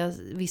hjälper att jag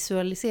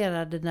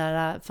visualiserar den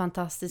där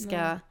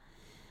fantastiska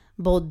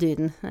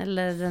bodyn.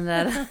 Eller den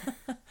där,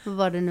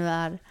 vad det nu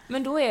är.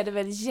 Men då är det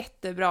väl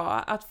jättebra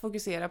att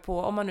fokusera på,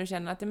 om man nu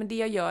känner att men det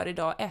jag gör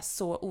idag är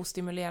så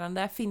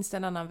ostimulerande. Finns det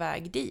en annan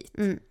väg dit?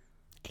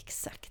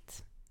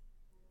 Exakt.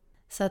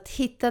 Så att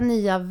hitta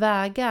nya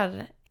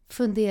vägar.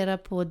 Fundera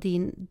på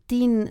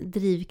din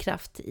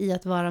drivkraft i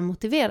att vara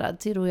motiverad,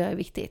 tror jag är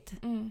viktigt.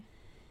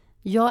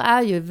 Jag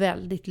är ju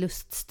väldigt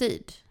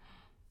luststyrd.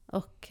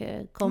 Och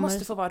det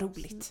måste få vara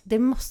roligt. Det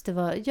måste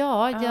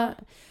vara,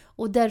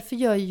 och därför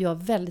gör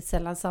jag väldigt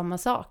sällan samma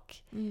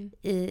sak.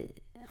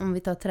 Om vi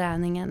tar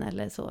träningen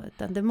eller så.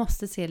 Utan det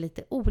måste se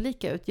lite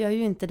olika ut. Jag är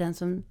ju inte den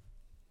som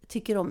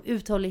tycker om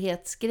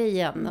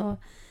uthållighetsgrejen och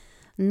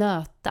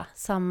nöta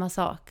samma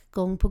sak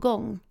gång på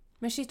gång.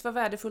 Men shit, vad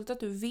värdefullt att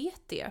du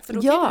vet det. För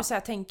då kan du så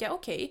här tänka,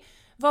 okej,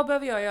 vad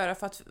behöver jag göra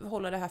för att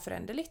hålla det här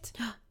föränderligt?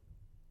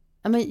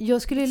 Ja, men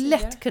jag skulle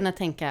lätt kunna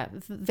tänka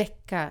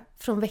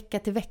från vecka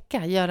till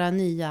vecka göra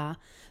nya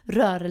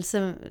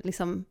rörelser,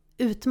 liksom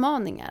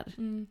utmaningar.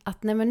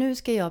 Att nej, men nu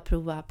ska jag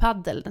prova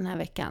paddel den här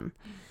veckan.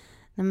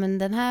 Nej, men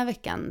den här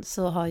veckan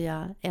så har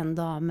jag en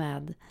dag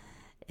med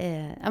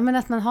men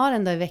att man har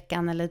en dag i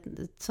veckan eller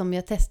som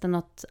jag testar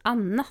något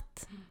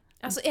annat.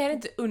 Alltså är det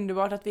inte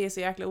underbart att vi är så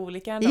jäkla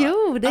olika ändå?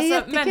 Jo, det är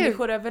jättekul.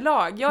 Människor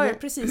överlag. Jag är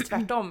precis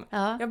tvärtom.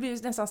 Jag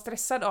blir nästan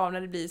stressad av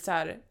när det blir så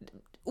här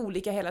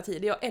olika hela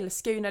tiden. Jag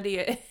älskar ju när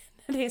det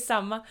är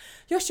samma.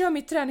 Jag kör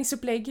mitt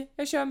träningsupplägg.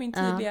 Jag kör min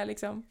tydliga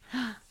liksom.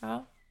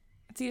 Ja.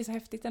 Jag tycker det är så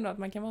häftigt ändå att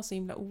man kan vara så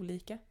himla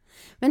olika.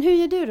 Men hur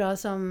gör du då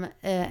som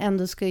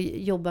ändå ska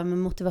jobba med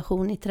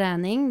motivation i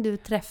träning? Du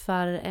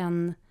träffar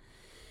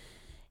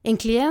en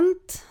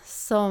klient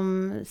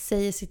som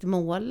säger sitt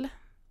mål.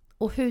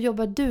 Och hur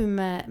jobbar du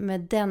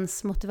med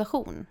dens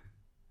motivation?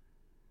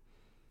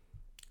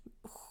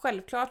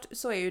 Självklart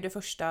så är ju det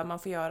första man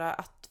får göra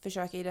att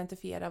försöka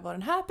identifiera vad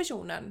den här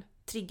personen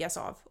triggas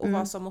av och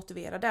vad som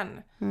motiverar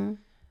den.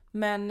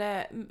 Men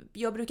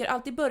jag brukar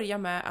alltid börja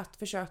med att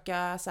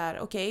försöka så här,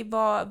 okej,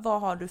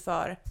 vad har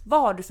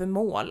du för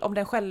mål? Om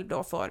den själv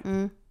då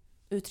får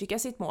uttrycka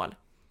sitt mål.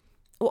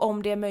 Och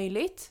om det är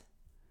möjligt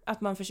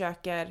att man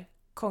försöker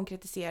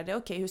konkretisera det.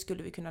 Okej, hur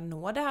skulle vi kunna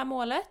nå det här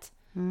målet?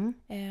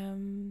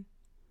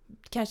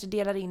 Kanske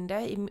delar in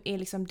det i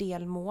liksom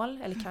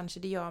delmål. Eller kanske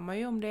det gör man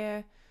ju om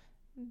det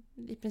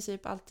i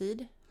princip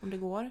alltid, om det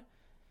går.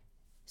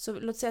 Så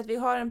låt säga att vi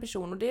har en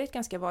person, och det är ett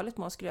ganska vanligt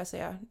mål skulle jag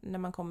säga när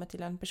man kommer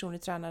till en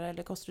personlig tränare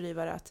eller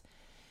kostrådgivare, att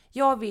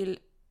jag vill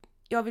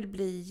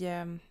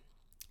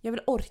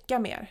orka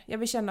mer. Jag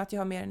vill känna att jag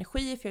har mer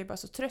energi för jag är bara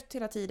så trött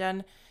hela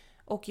tiden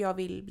och jag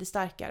vill bli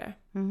starkare.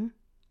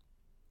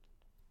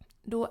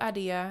 Då är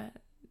det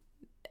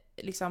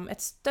liksom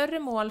ett större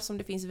mål som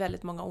det finns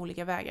väldigt många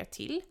olika vägar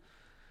till.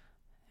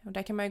 Och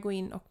där kan man ju gå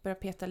in och börja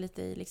peta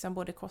lite i liksom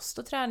både kost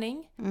och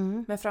träning.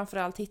 Men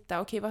framförallt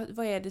hitta, okej,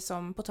 vad är det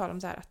som, på tal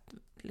om så här, att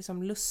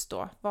liksom lust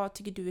då, vad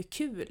tycker du är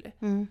kul?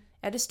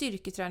 Är det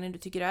styrketräning du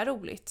tycker är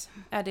roligt?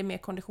 Är det mer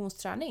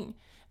konditionsträning?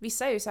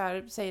 Vissa är ju så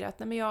här, säger att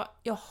nej, men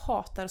jag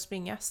hatar att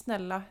springa,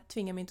 snälla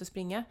tvinga mig inte att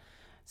springa.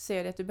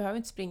 Säger det att du behöver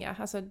inte springa,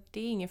 alltså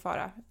det är ingen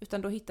fara.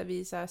 Utan då hittar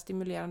vi så här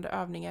stimulerande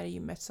övningar i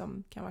gymmet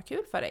som kan vara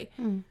kul för dig.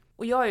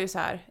 Och jag är ju så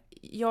här,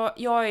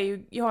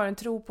 jag har en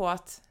tro på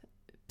att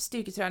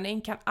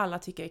styrketräning kan alla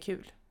tycka är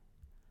kul.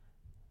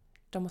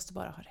 De måste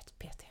bara ha rätt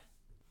PT.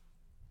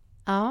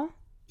 Ja,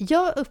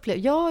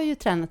 jag har ju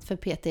tränat för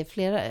PT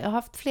jag har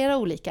haft flera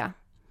olika.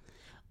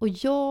 Och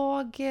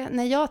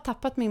när jag har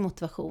tappat min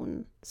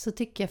motivation så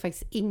tycker jag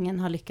faktiskt ingen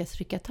har lyckats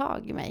rycka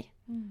tag i mig.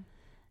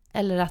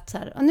 Eller att så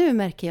här, och nu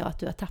märker jag att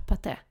du har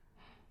tappat det.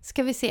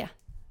 Ska vi se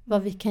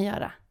vad vi kan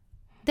göra?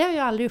 Det har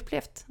jag aldrig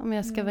upplevt, om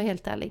jag ska vara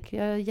helt ärlig.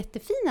 Jag är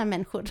jättefina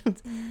människor.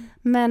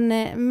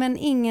 Men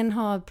ingen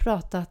har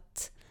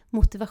pratat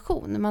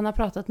motivation. Man har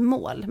pratat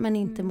mål, men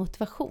inte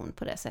motivation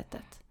på det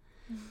sättet.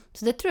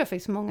 Så det tror jag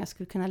faktiskt många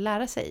skulle kunna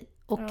lära sig.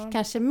 Och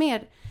kanske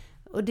mer,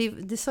 och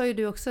det sa ju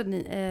du också,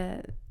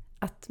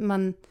 att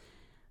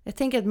jag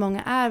tänker att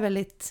många är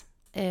väldigt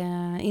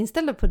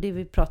inställda på det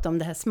vi pratar om,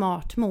 det här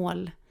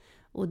smartmål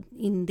och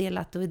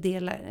indelat och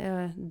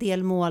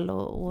delmål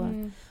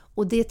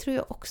och det tror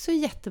jag också är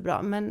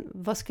jättebra. Men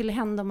vad skulle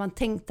hända om man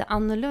tänkte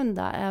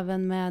annorlunda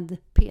även med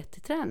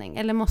PT-träning?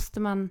 Eller måste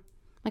man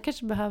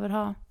kanske behöver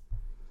ha...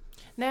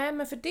 Nej,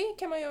 men för det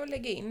kan man ju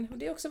lägga in. Och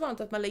det är också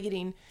vanligt att man lägger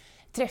in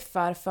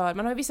träffar för...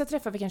 Man har ju vissa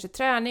träffar för kanske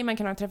träning, man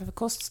kan ha träffar för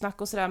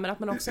kostsnack och sådär. Men att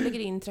man också lägger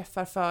in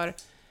träffar för...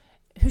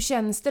 Hur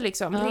känns det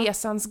liksom?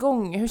 Resans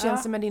gång. Hur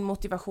känns det med din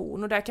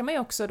motivation? Och där kan man ju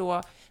också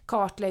då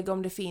kartlägga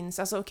om det finns,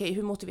 alltså okej,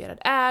 hur motiverad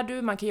är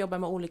du? Man kan jobba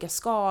med olika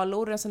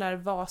skalor, en sån här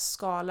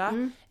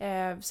VAS-skala.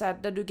 Så här,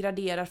 där du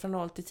graderar från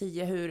 0 till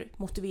 10 hur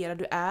motiverad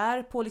du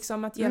är på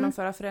liksom att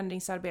genomföra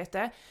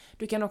förändringsarbete.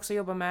 Du kan också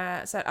jobba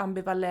med så här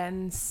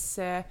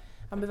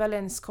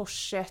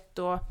ambivalenskorset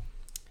och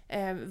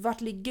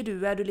vart ligger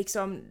du?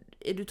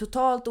 Är du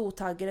totalt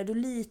otaggad? Är du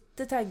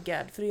lite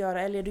taggad för att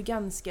göra, eller är du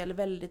ganska eller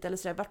väldigt eller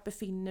sådär? Vart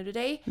befinner du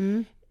dig?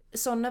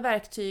 sådana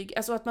verktyg,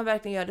 alltså att man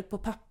verkligen gör det på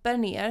papper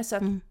ner så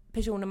att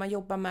personer man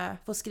jobbar med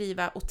får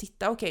skriva och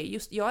titta, okej,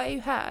 just jag är ju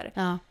här.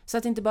 Ja. Så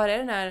att det inte bara är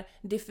den här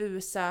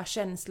diffusa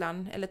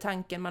känslan eller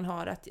tanken man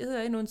har att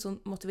jag är nog inte så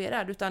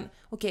motiverad, utan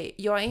okej,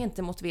 jag är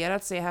inte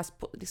motiverad, så är här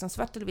liksom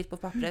svart eller vitt på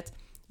pappret.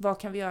 Vad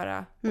kan vi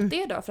göra åt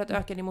det då för att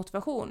öka din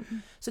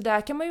motivation? Så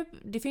där kan man ju,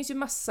 det finns ju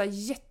massa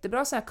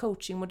jättebra så här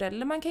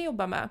coachingmodeller man kan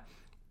jobba med.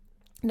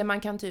 Där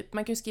man kan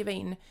ju skriva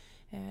in,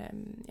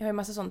 jag har ju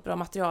massa sånt bra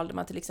material där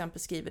man till exempel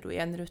skriver då i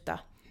en ruta.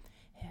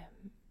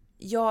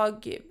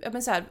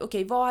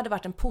 Vad hade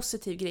varit en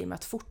positiv grej med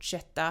att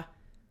fortsätta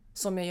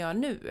som jag gör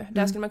nu? Det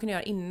här skulle man kunna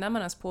göra innan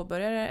man ens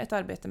påbörjar ett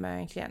arbete med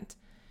en klient.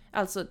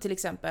 Alltså till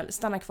exempel,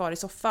 stanna kvar i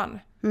soffan.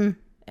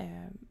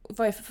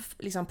 Vad är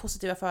liksom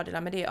positiva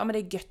fördelar med det? Ja, men det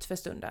är gött för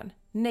stunden.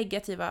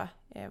 Negativa,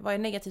 vad är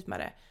negativt med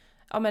det?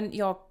 Ja, men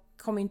jag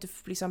kommer inte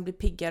liksom bli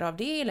piggare av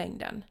det i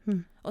längden.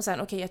 Och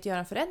sen, att göra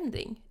en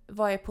förändring.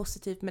 Vad är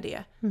positivt med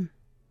det?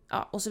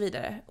 Ja, och så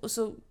vidare. Och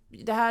så,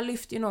 det här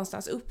lyfter ju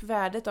någonstans upp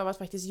värdet av att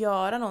faktiskt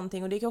göra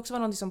någonting. Och det kan också vara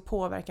någonting som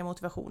påverkar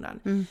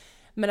motivationen.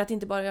 Men att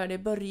inte bara göra det i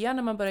början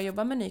när man börjar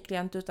jobba med en ny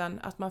klient, utan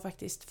att man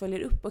faktiskt följer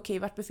upp. Okej,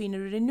 vart befinner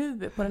du dig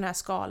nu på den här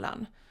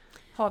skalan?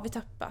 Har vi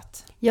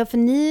tappat? Ja, för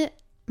ni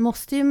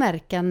måste ju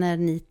märka när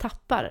ni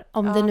tappar.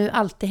 Om det nu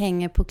alltid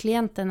hänger på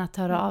klienten att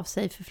höra av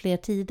sig för fler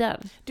tider.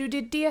 Du, det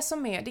är det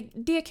som är...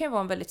 Det kan ju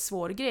vara en väldigt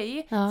svår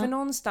grej. För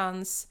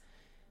någonstans...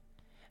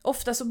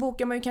 Ofta så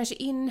bokar man ju kanske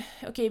in...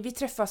 Okej, vi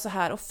träffas så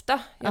här ofta.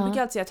 Jag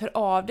brukar alltid säga att hör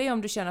av dig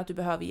om du känner att du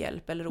behöver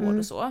hjälp eller råd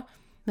och så.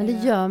 Men det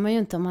gör man ju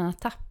inte om man har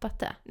tappat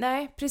det.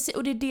 Nej, precis.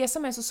 Och det är det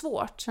som är så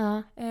svårt.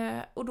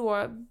 Och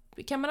då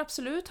kan man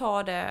absolut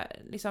ha det,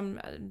 liksom,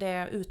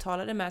 det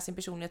uttalade med sin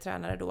personliga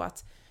tränare då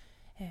att...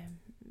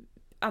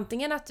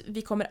 antingen att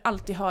vi kommer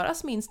alltid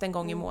höras minst en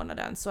gång i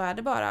månaden, så är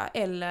det bara,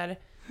 eller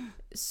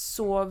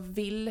så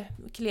vill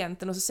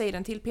klienten, och så säger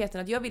den till Peter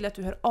att jag vill att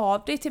du hör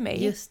av dig till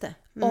mig. Just det.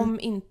 Om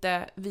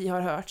inte vi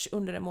har hörts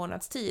under en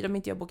månads tid, om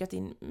inte jag har bokat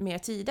in mer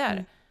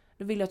tider,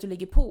 då vill jag att du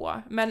ligger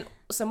på. Men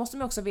sen måste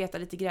man också veta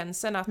lite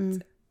gränsen att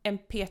en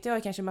PT har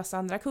kanske massa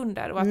andra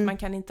kunder och att man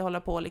kan inte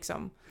hålla på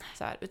liksom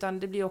så här, utan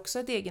det blir också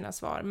ett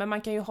egenansvar. Men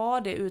man kan ju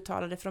ha det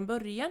uttalade från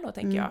början då,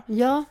 tänker jag.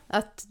 Ja,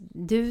 att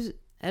du,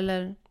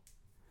 eller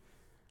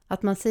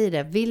att man säger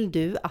det, vill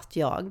du att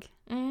jag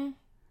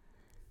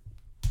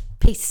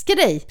piskar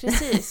dig?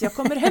 Precis, jag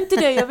kommer hem till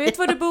dig, jag vet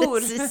var du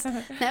bor.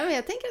 Nej, men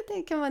jag tänker att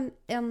det kan vara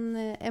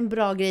en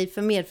bra grej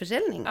för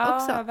merförsäljning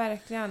också. Ja,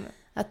 verkligen.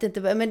 Att det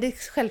inte, men det är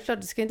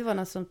självklart, det ska inte vara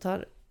något som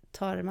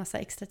tar en massa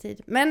extra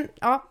tid. Men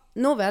ja,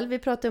 nåväl, vi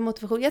pratar om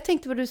motivation. Jag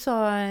tänkte vad du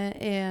sa,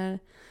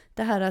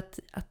 det här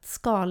att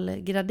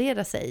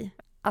skalgradera sig.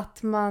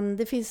 Att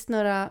det finns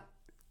några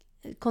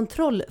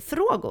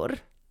kontrollfrågor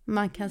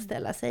man kan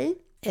ställa sig.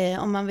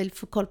 Om man vill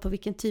få koll på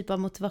vilken typ av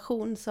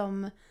motivation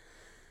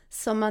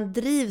som man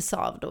drivs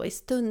av då i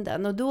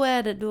stunden. Och då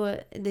är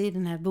det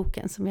den här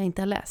boken som jag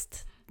inte har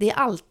läst. Det är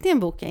alltid en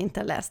bok jag inte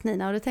har läst,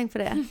 Nina. Har du tänkt på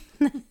det?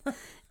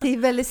 Det är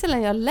väldigt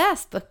sällan jag har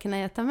läst böckerna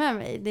jag tar med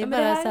mig. Det är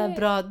bara så här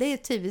bra, det är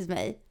typiskt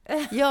mig.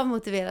 Jag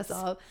motiveras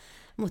av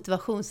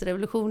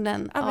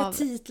motivationsrevolutionen. Ja, med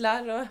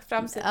titlar och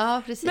framsidan.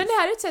 Ja, precis. Men det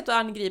här är ett sätt att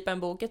angripa en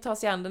bok, att ta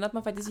sig an den, att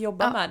man faktiskt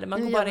jobbar med det.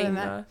 Man går bara in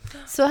och...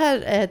 Så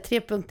här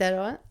 3 punkter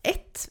då.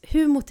 1.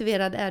 Hur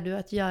motiverad är du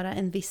att göra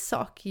en viss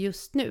sak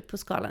just nu på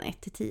skalan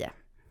 1-10?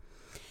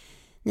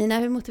 Nina,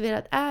 hur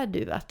motiverad är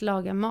du att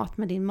laga mat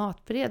med din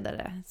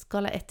matberedare?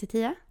 Skala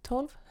 1-10?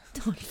 12.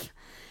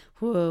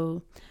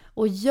 Wow.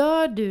 Och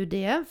gör du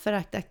det för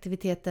att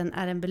aktiviteten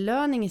är en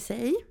belöning i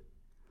sig?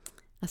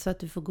 Alltså att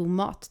du får god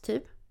mat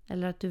typ.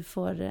 Eller att du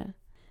får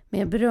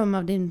mer beröm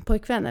av din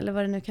pojkvän eller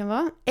vad det nu kan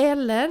vara.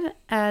 Eller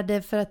är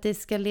det för att det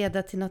ska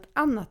leda till något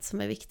annat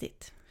som är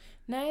viktigt?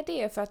 Nej,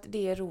 det är för att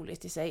det är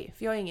roligt i sig.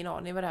 För jag har ingen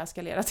aning vad det här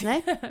ska leda till.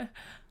 Nej.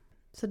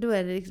 Så då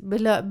är det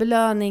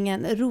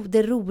belöningen,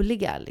 det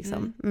roliga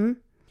liksom.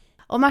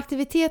 Om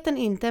aktiviteten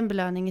inte är en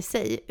belöning i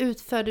sig,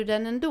 utför du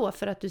den ändå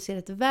för att du ser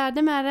ett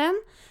värde med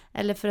den,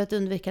 eller för att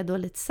undvika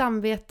dåligt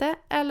samvete,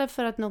 eller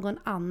för att någon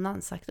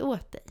annan sagt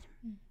åt dig?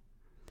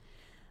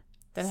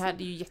 Den här,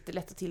 det är ju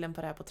jättelätt att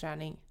tillämpa det här på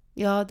träning.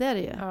 Ja, det är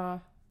det ju. Ja.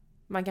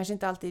 Man kanske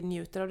inte alltid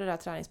njuter av det där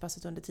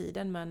träningspasset under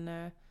tiden,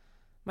 men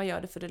man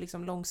gör det för det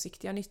liksom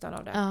långsiktiga nyttan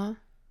av det. Ja.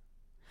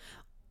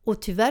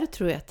 Och tyvärr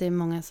tror jag att det är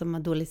många som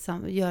har dåligt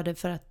samvete, gör det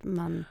för att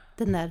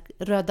den där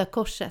Röda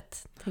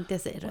Korset, tänkte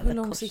jag säga. Röda hur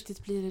långsiktigt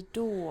kors. Blir det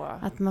då?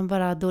 Att man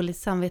bara har dåligt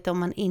samvete om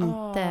man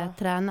inte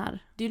tränar.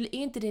 Det är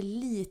inte det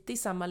lite i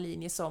samma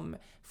linje som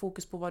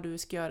fokus på vad du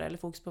ska göra eller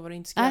fokus på vad du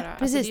inte ska göra?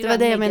 Precis, alltså, det var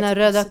det jag menar,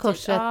 Röda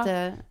Korset.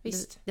 Ja,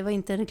 visst. Det var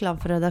inte en reklam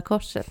för Röda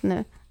Korset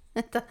nu.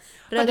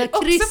 Röda Krysset.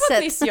 Också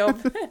fått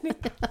missjobb.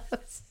 Ja,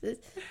 precis.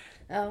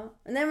 Ja.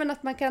 Nej, men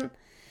att man kan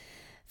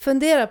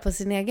fundera på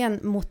sin egen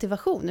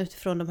motivation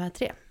utifrån de här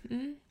 3.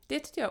 Det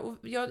tycker jag. Och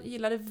jag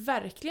gillade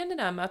verkligen det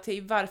där med att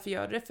varför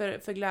gör det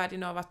för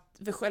glädjen av att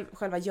för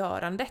själva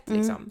görandet,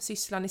 liksom,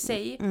 sysslan i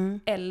sig,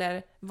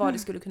 eller vad det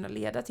skulle kunna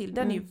leda till.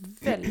 Den är ju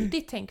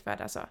väldigt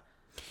tänkvärd alltså.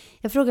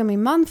 Jag frågade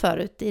min man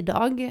förut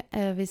idag.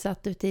 Vi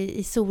satt ute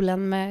i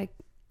solen med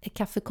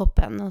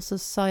kaffekoppen och så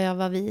sa jag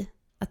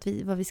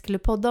vad vi skulle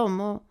podda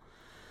om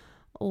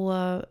och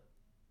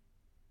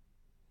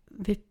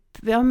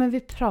vi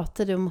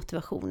pratade om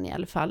motivation i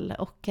alla fall,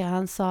 och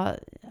han sa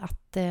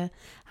att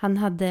han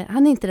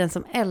är inte den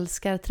som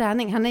älskar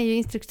träning, han är ju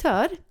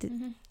instruktör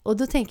och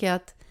då tänker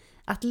jag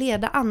att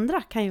leda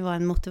andra kan ju vara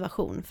en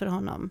motivation för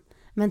honom,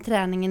 men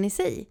träningen i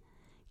sig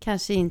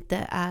kanske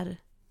inte är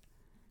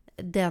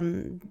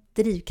den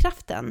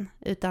drivkraften,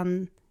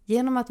 utan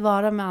genom att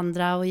vara med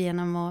andra och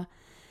genom att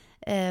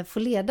få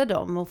leda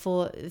dem och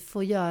få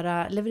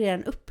leverera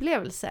en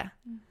upplevelse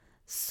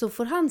så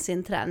får han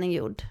sin träning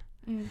gjord.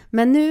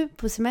 Men nu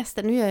på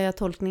semestern, nu gör jag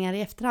tolkningar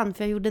i efterhand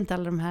för jag gjorde inte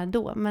alla de här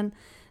då, men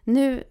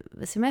nu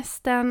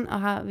semestern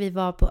och vi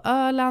var på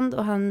Öland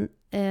och han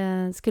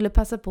skulle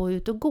passa på att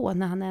ut och gå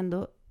när han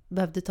ändå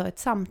behövde ta ett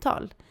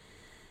samtal.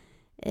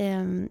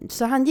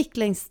 Så han gick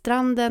längs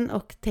stranden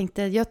och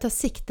tänkte jag tar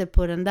sikte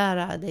på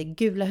det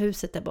gula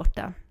huset där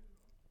borta.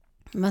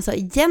 Men så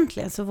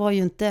egentligen så var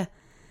ju inte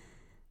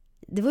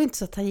det var inte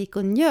så att han gick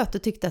och njöt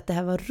och tyckte att det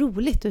här var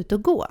roligt ut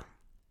och gå.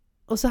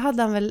 Och så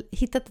hade han väl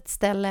hittat ett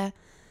ställe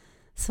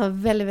som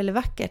var väldigt, väldigt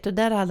vackert och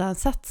där hade han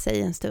satt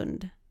sig en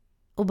stund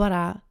och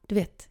bara, du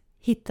vet,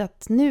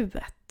 hittat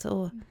nuet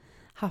och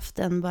haft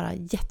en bara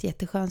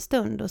jätteskön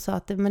stund och sa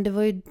att men det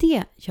var ju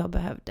det jag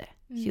behövde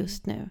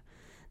just nu.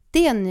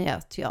 Det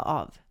njöt jag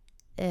av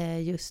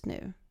just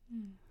nu.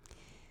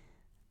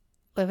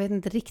 Och jag vet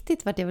inte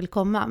riktigt vart jag vill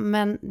komma,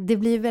 men det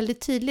blir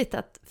väldigt tydligt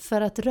att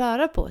för att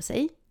röra på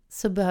sig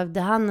så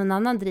behövde han en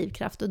annan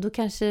drivkraft och då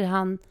kanske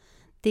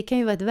det kan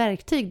ju vara ett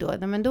verktyg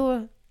då, men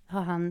då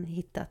har han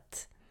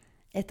hittat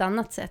ett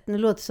annat sätt. Nu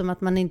låter det som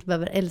att man inte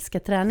behöver älska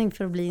träning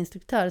för att bli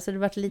instruktör, så det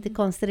har varit lite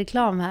konstig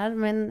reklam här,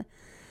 men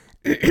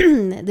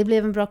det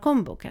blev en bra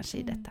kombo kanske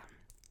i detta.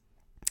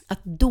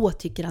 Att då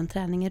tycker han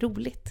träning är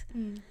roligt.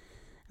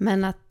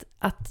 Men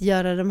att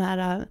göra de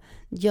här,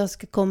 jag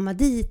ska komma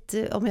dit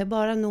om jag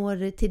bara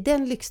når till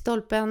den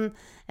lyktstolpen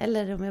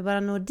eller om jag bara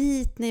når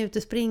dit när jag är ute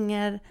och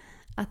springer,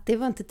 att det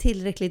var inte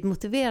tillräckligt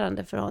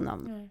motiverande för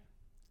honom.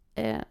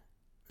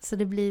 Så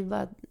det blir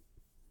bara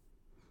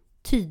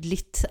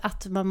tydligt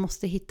att man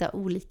måste hitta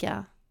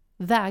olika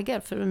vägar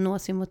för att nå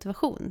sin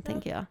motivation,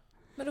 tänker jag.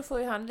 Men då får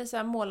ju han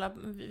liksom måla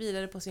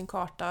vidare på sin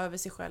karta över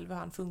sig själv hur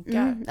han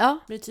funkar. Ja.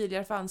 Blir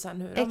tydligare för han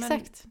sen hur.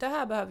 Exakt. Men det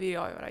här behöver ju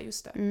jag göra,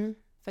 just det.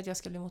 För att jag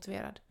ska bli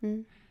motiverad.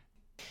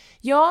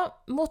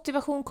 Ja,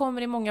 motivation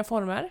kommer i många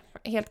former,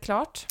 helt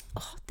klart.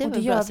 Det och det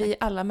gör vi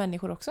alla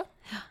människor också.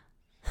 Ja.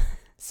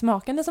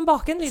 Smakande som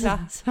baken,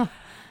 lilla.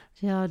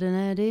 Ja, den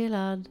är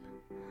delad.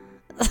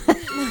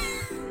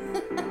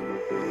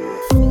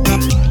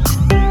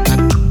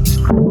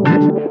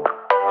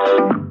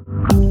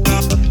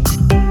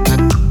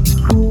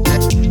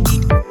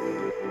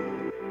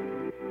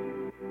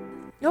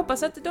 Jag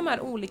hoppas att de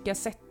här olika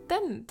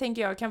sätten,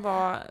 tänker jag, kan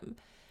vara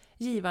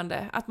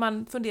givande. Att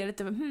man funderar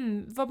lite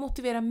över, vad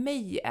motiverar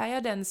mig? Är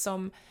jag den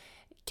som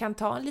kan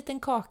ta en liten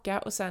kaka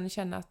och sen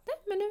känna att nej,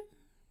 men nu,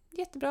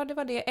 jättebra, det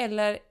var det.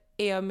 Eller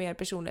är jag mer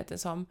personligheten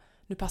som,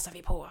 nu passar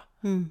vi på?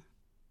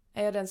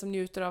 Är jag den som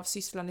njuter av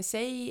sysslan i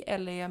sig?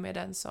 Eller är jag mer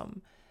den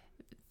som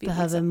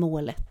behöver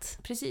målet?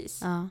 Precis.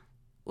 Ja.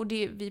 Och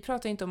vi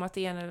pratar inte om att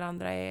det ena eller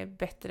andra är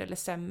bättre eller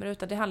sämre,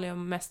 utan det handlar ju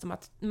mest om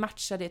att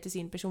matcha det till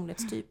sin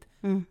personlighetstyp.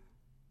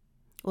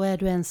 Och är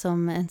du en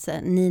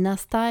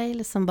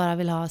Nina-style som bara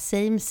vill ha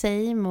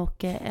same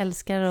och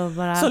älskar att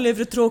bara... Som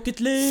lever ett tråkigt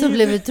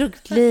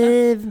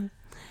liv.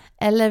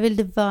 Eller vill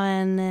du vara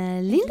en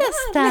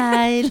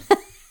Linda-style?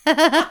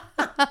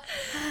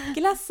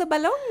 Glass och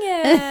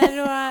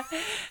ballonger och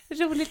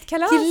roligt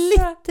kalas.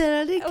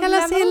 Glitter, det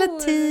kallas hela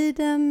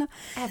tiden.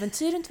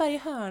 Äventyr runt varje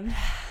hörn.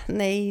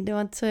 Nej, det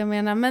var inte så jag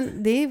menar.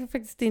 Men det är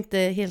faktiskt inte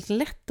helt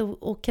lätt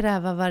att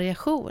kräva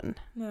variation.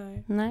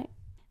 Nej.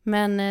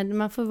 Men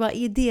man får vara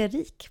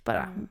idérik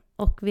bara.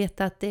 Och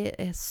veta att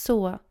det är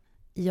så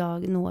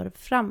jag når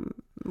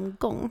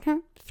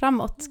framgång.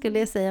 Framåt skulle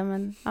jag säga.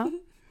 Men, ja.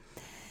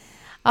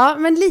 Ja,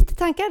 men lite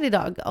tankar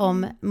idag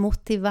om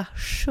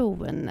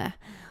motivation.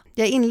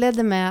 Jag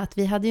inledde med att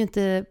vi hade ju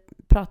inte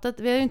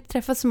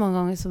träffat så många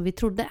gånger som vi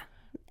trodde.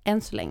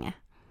 Än så länge.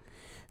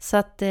 Så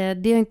att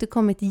det har inte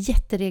kommit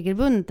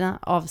jätteregelbundna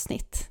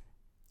avsnitt.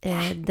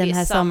 Den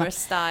här summer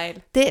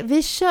style.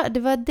 Det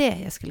var det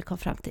jag skulle komma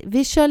fram till.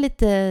 Vi kör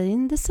lite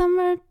in the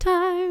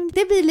summertime.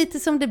 Det blir lite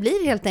som det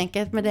blir helt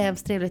enkelt, men det är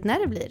hemskt trevligt när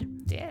det blir.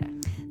 Det är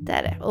det. Det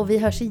är det. Och vi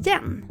hörs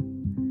igen.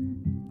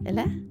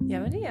 Eller? Ja,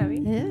 men det gör vi.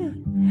 Ja.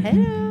 Hej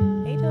då.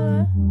 Hej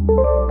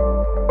då.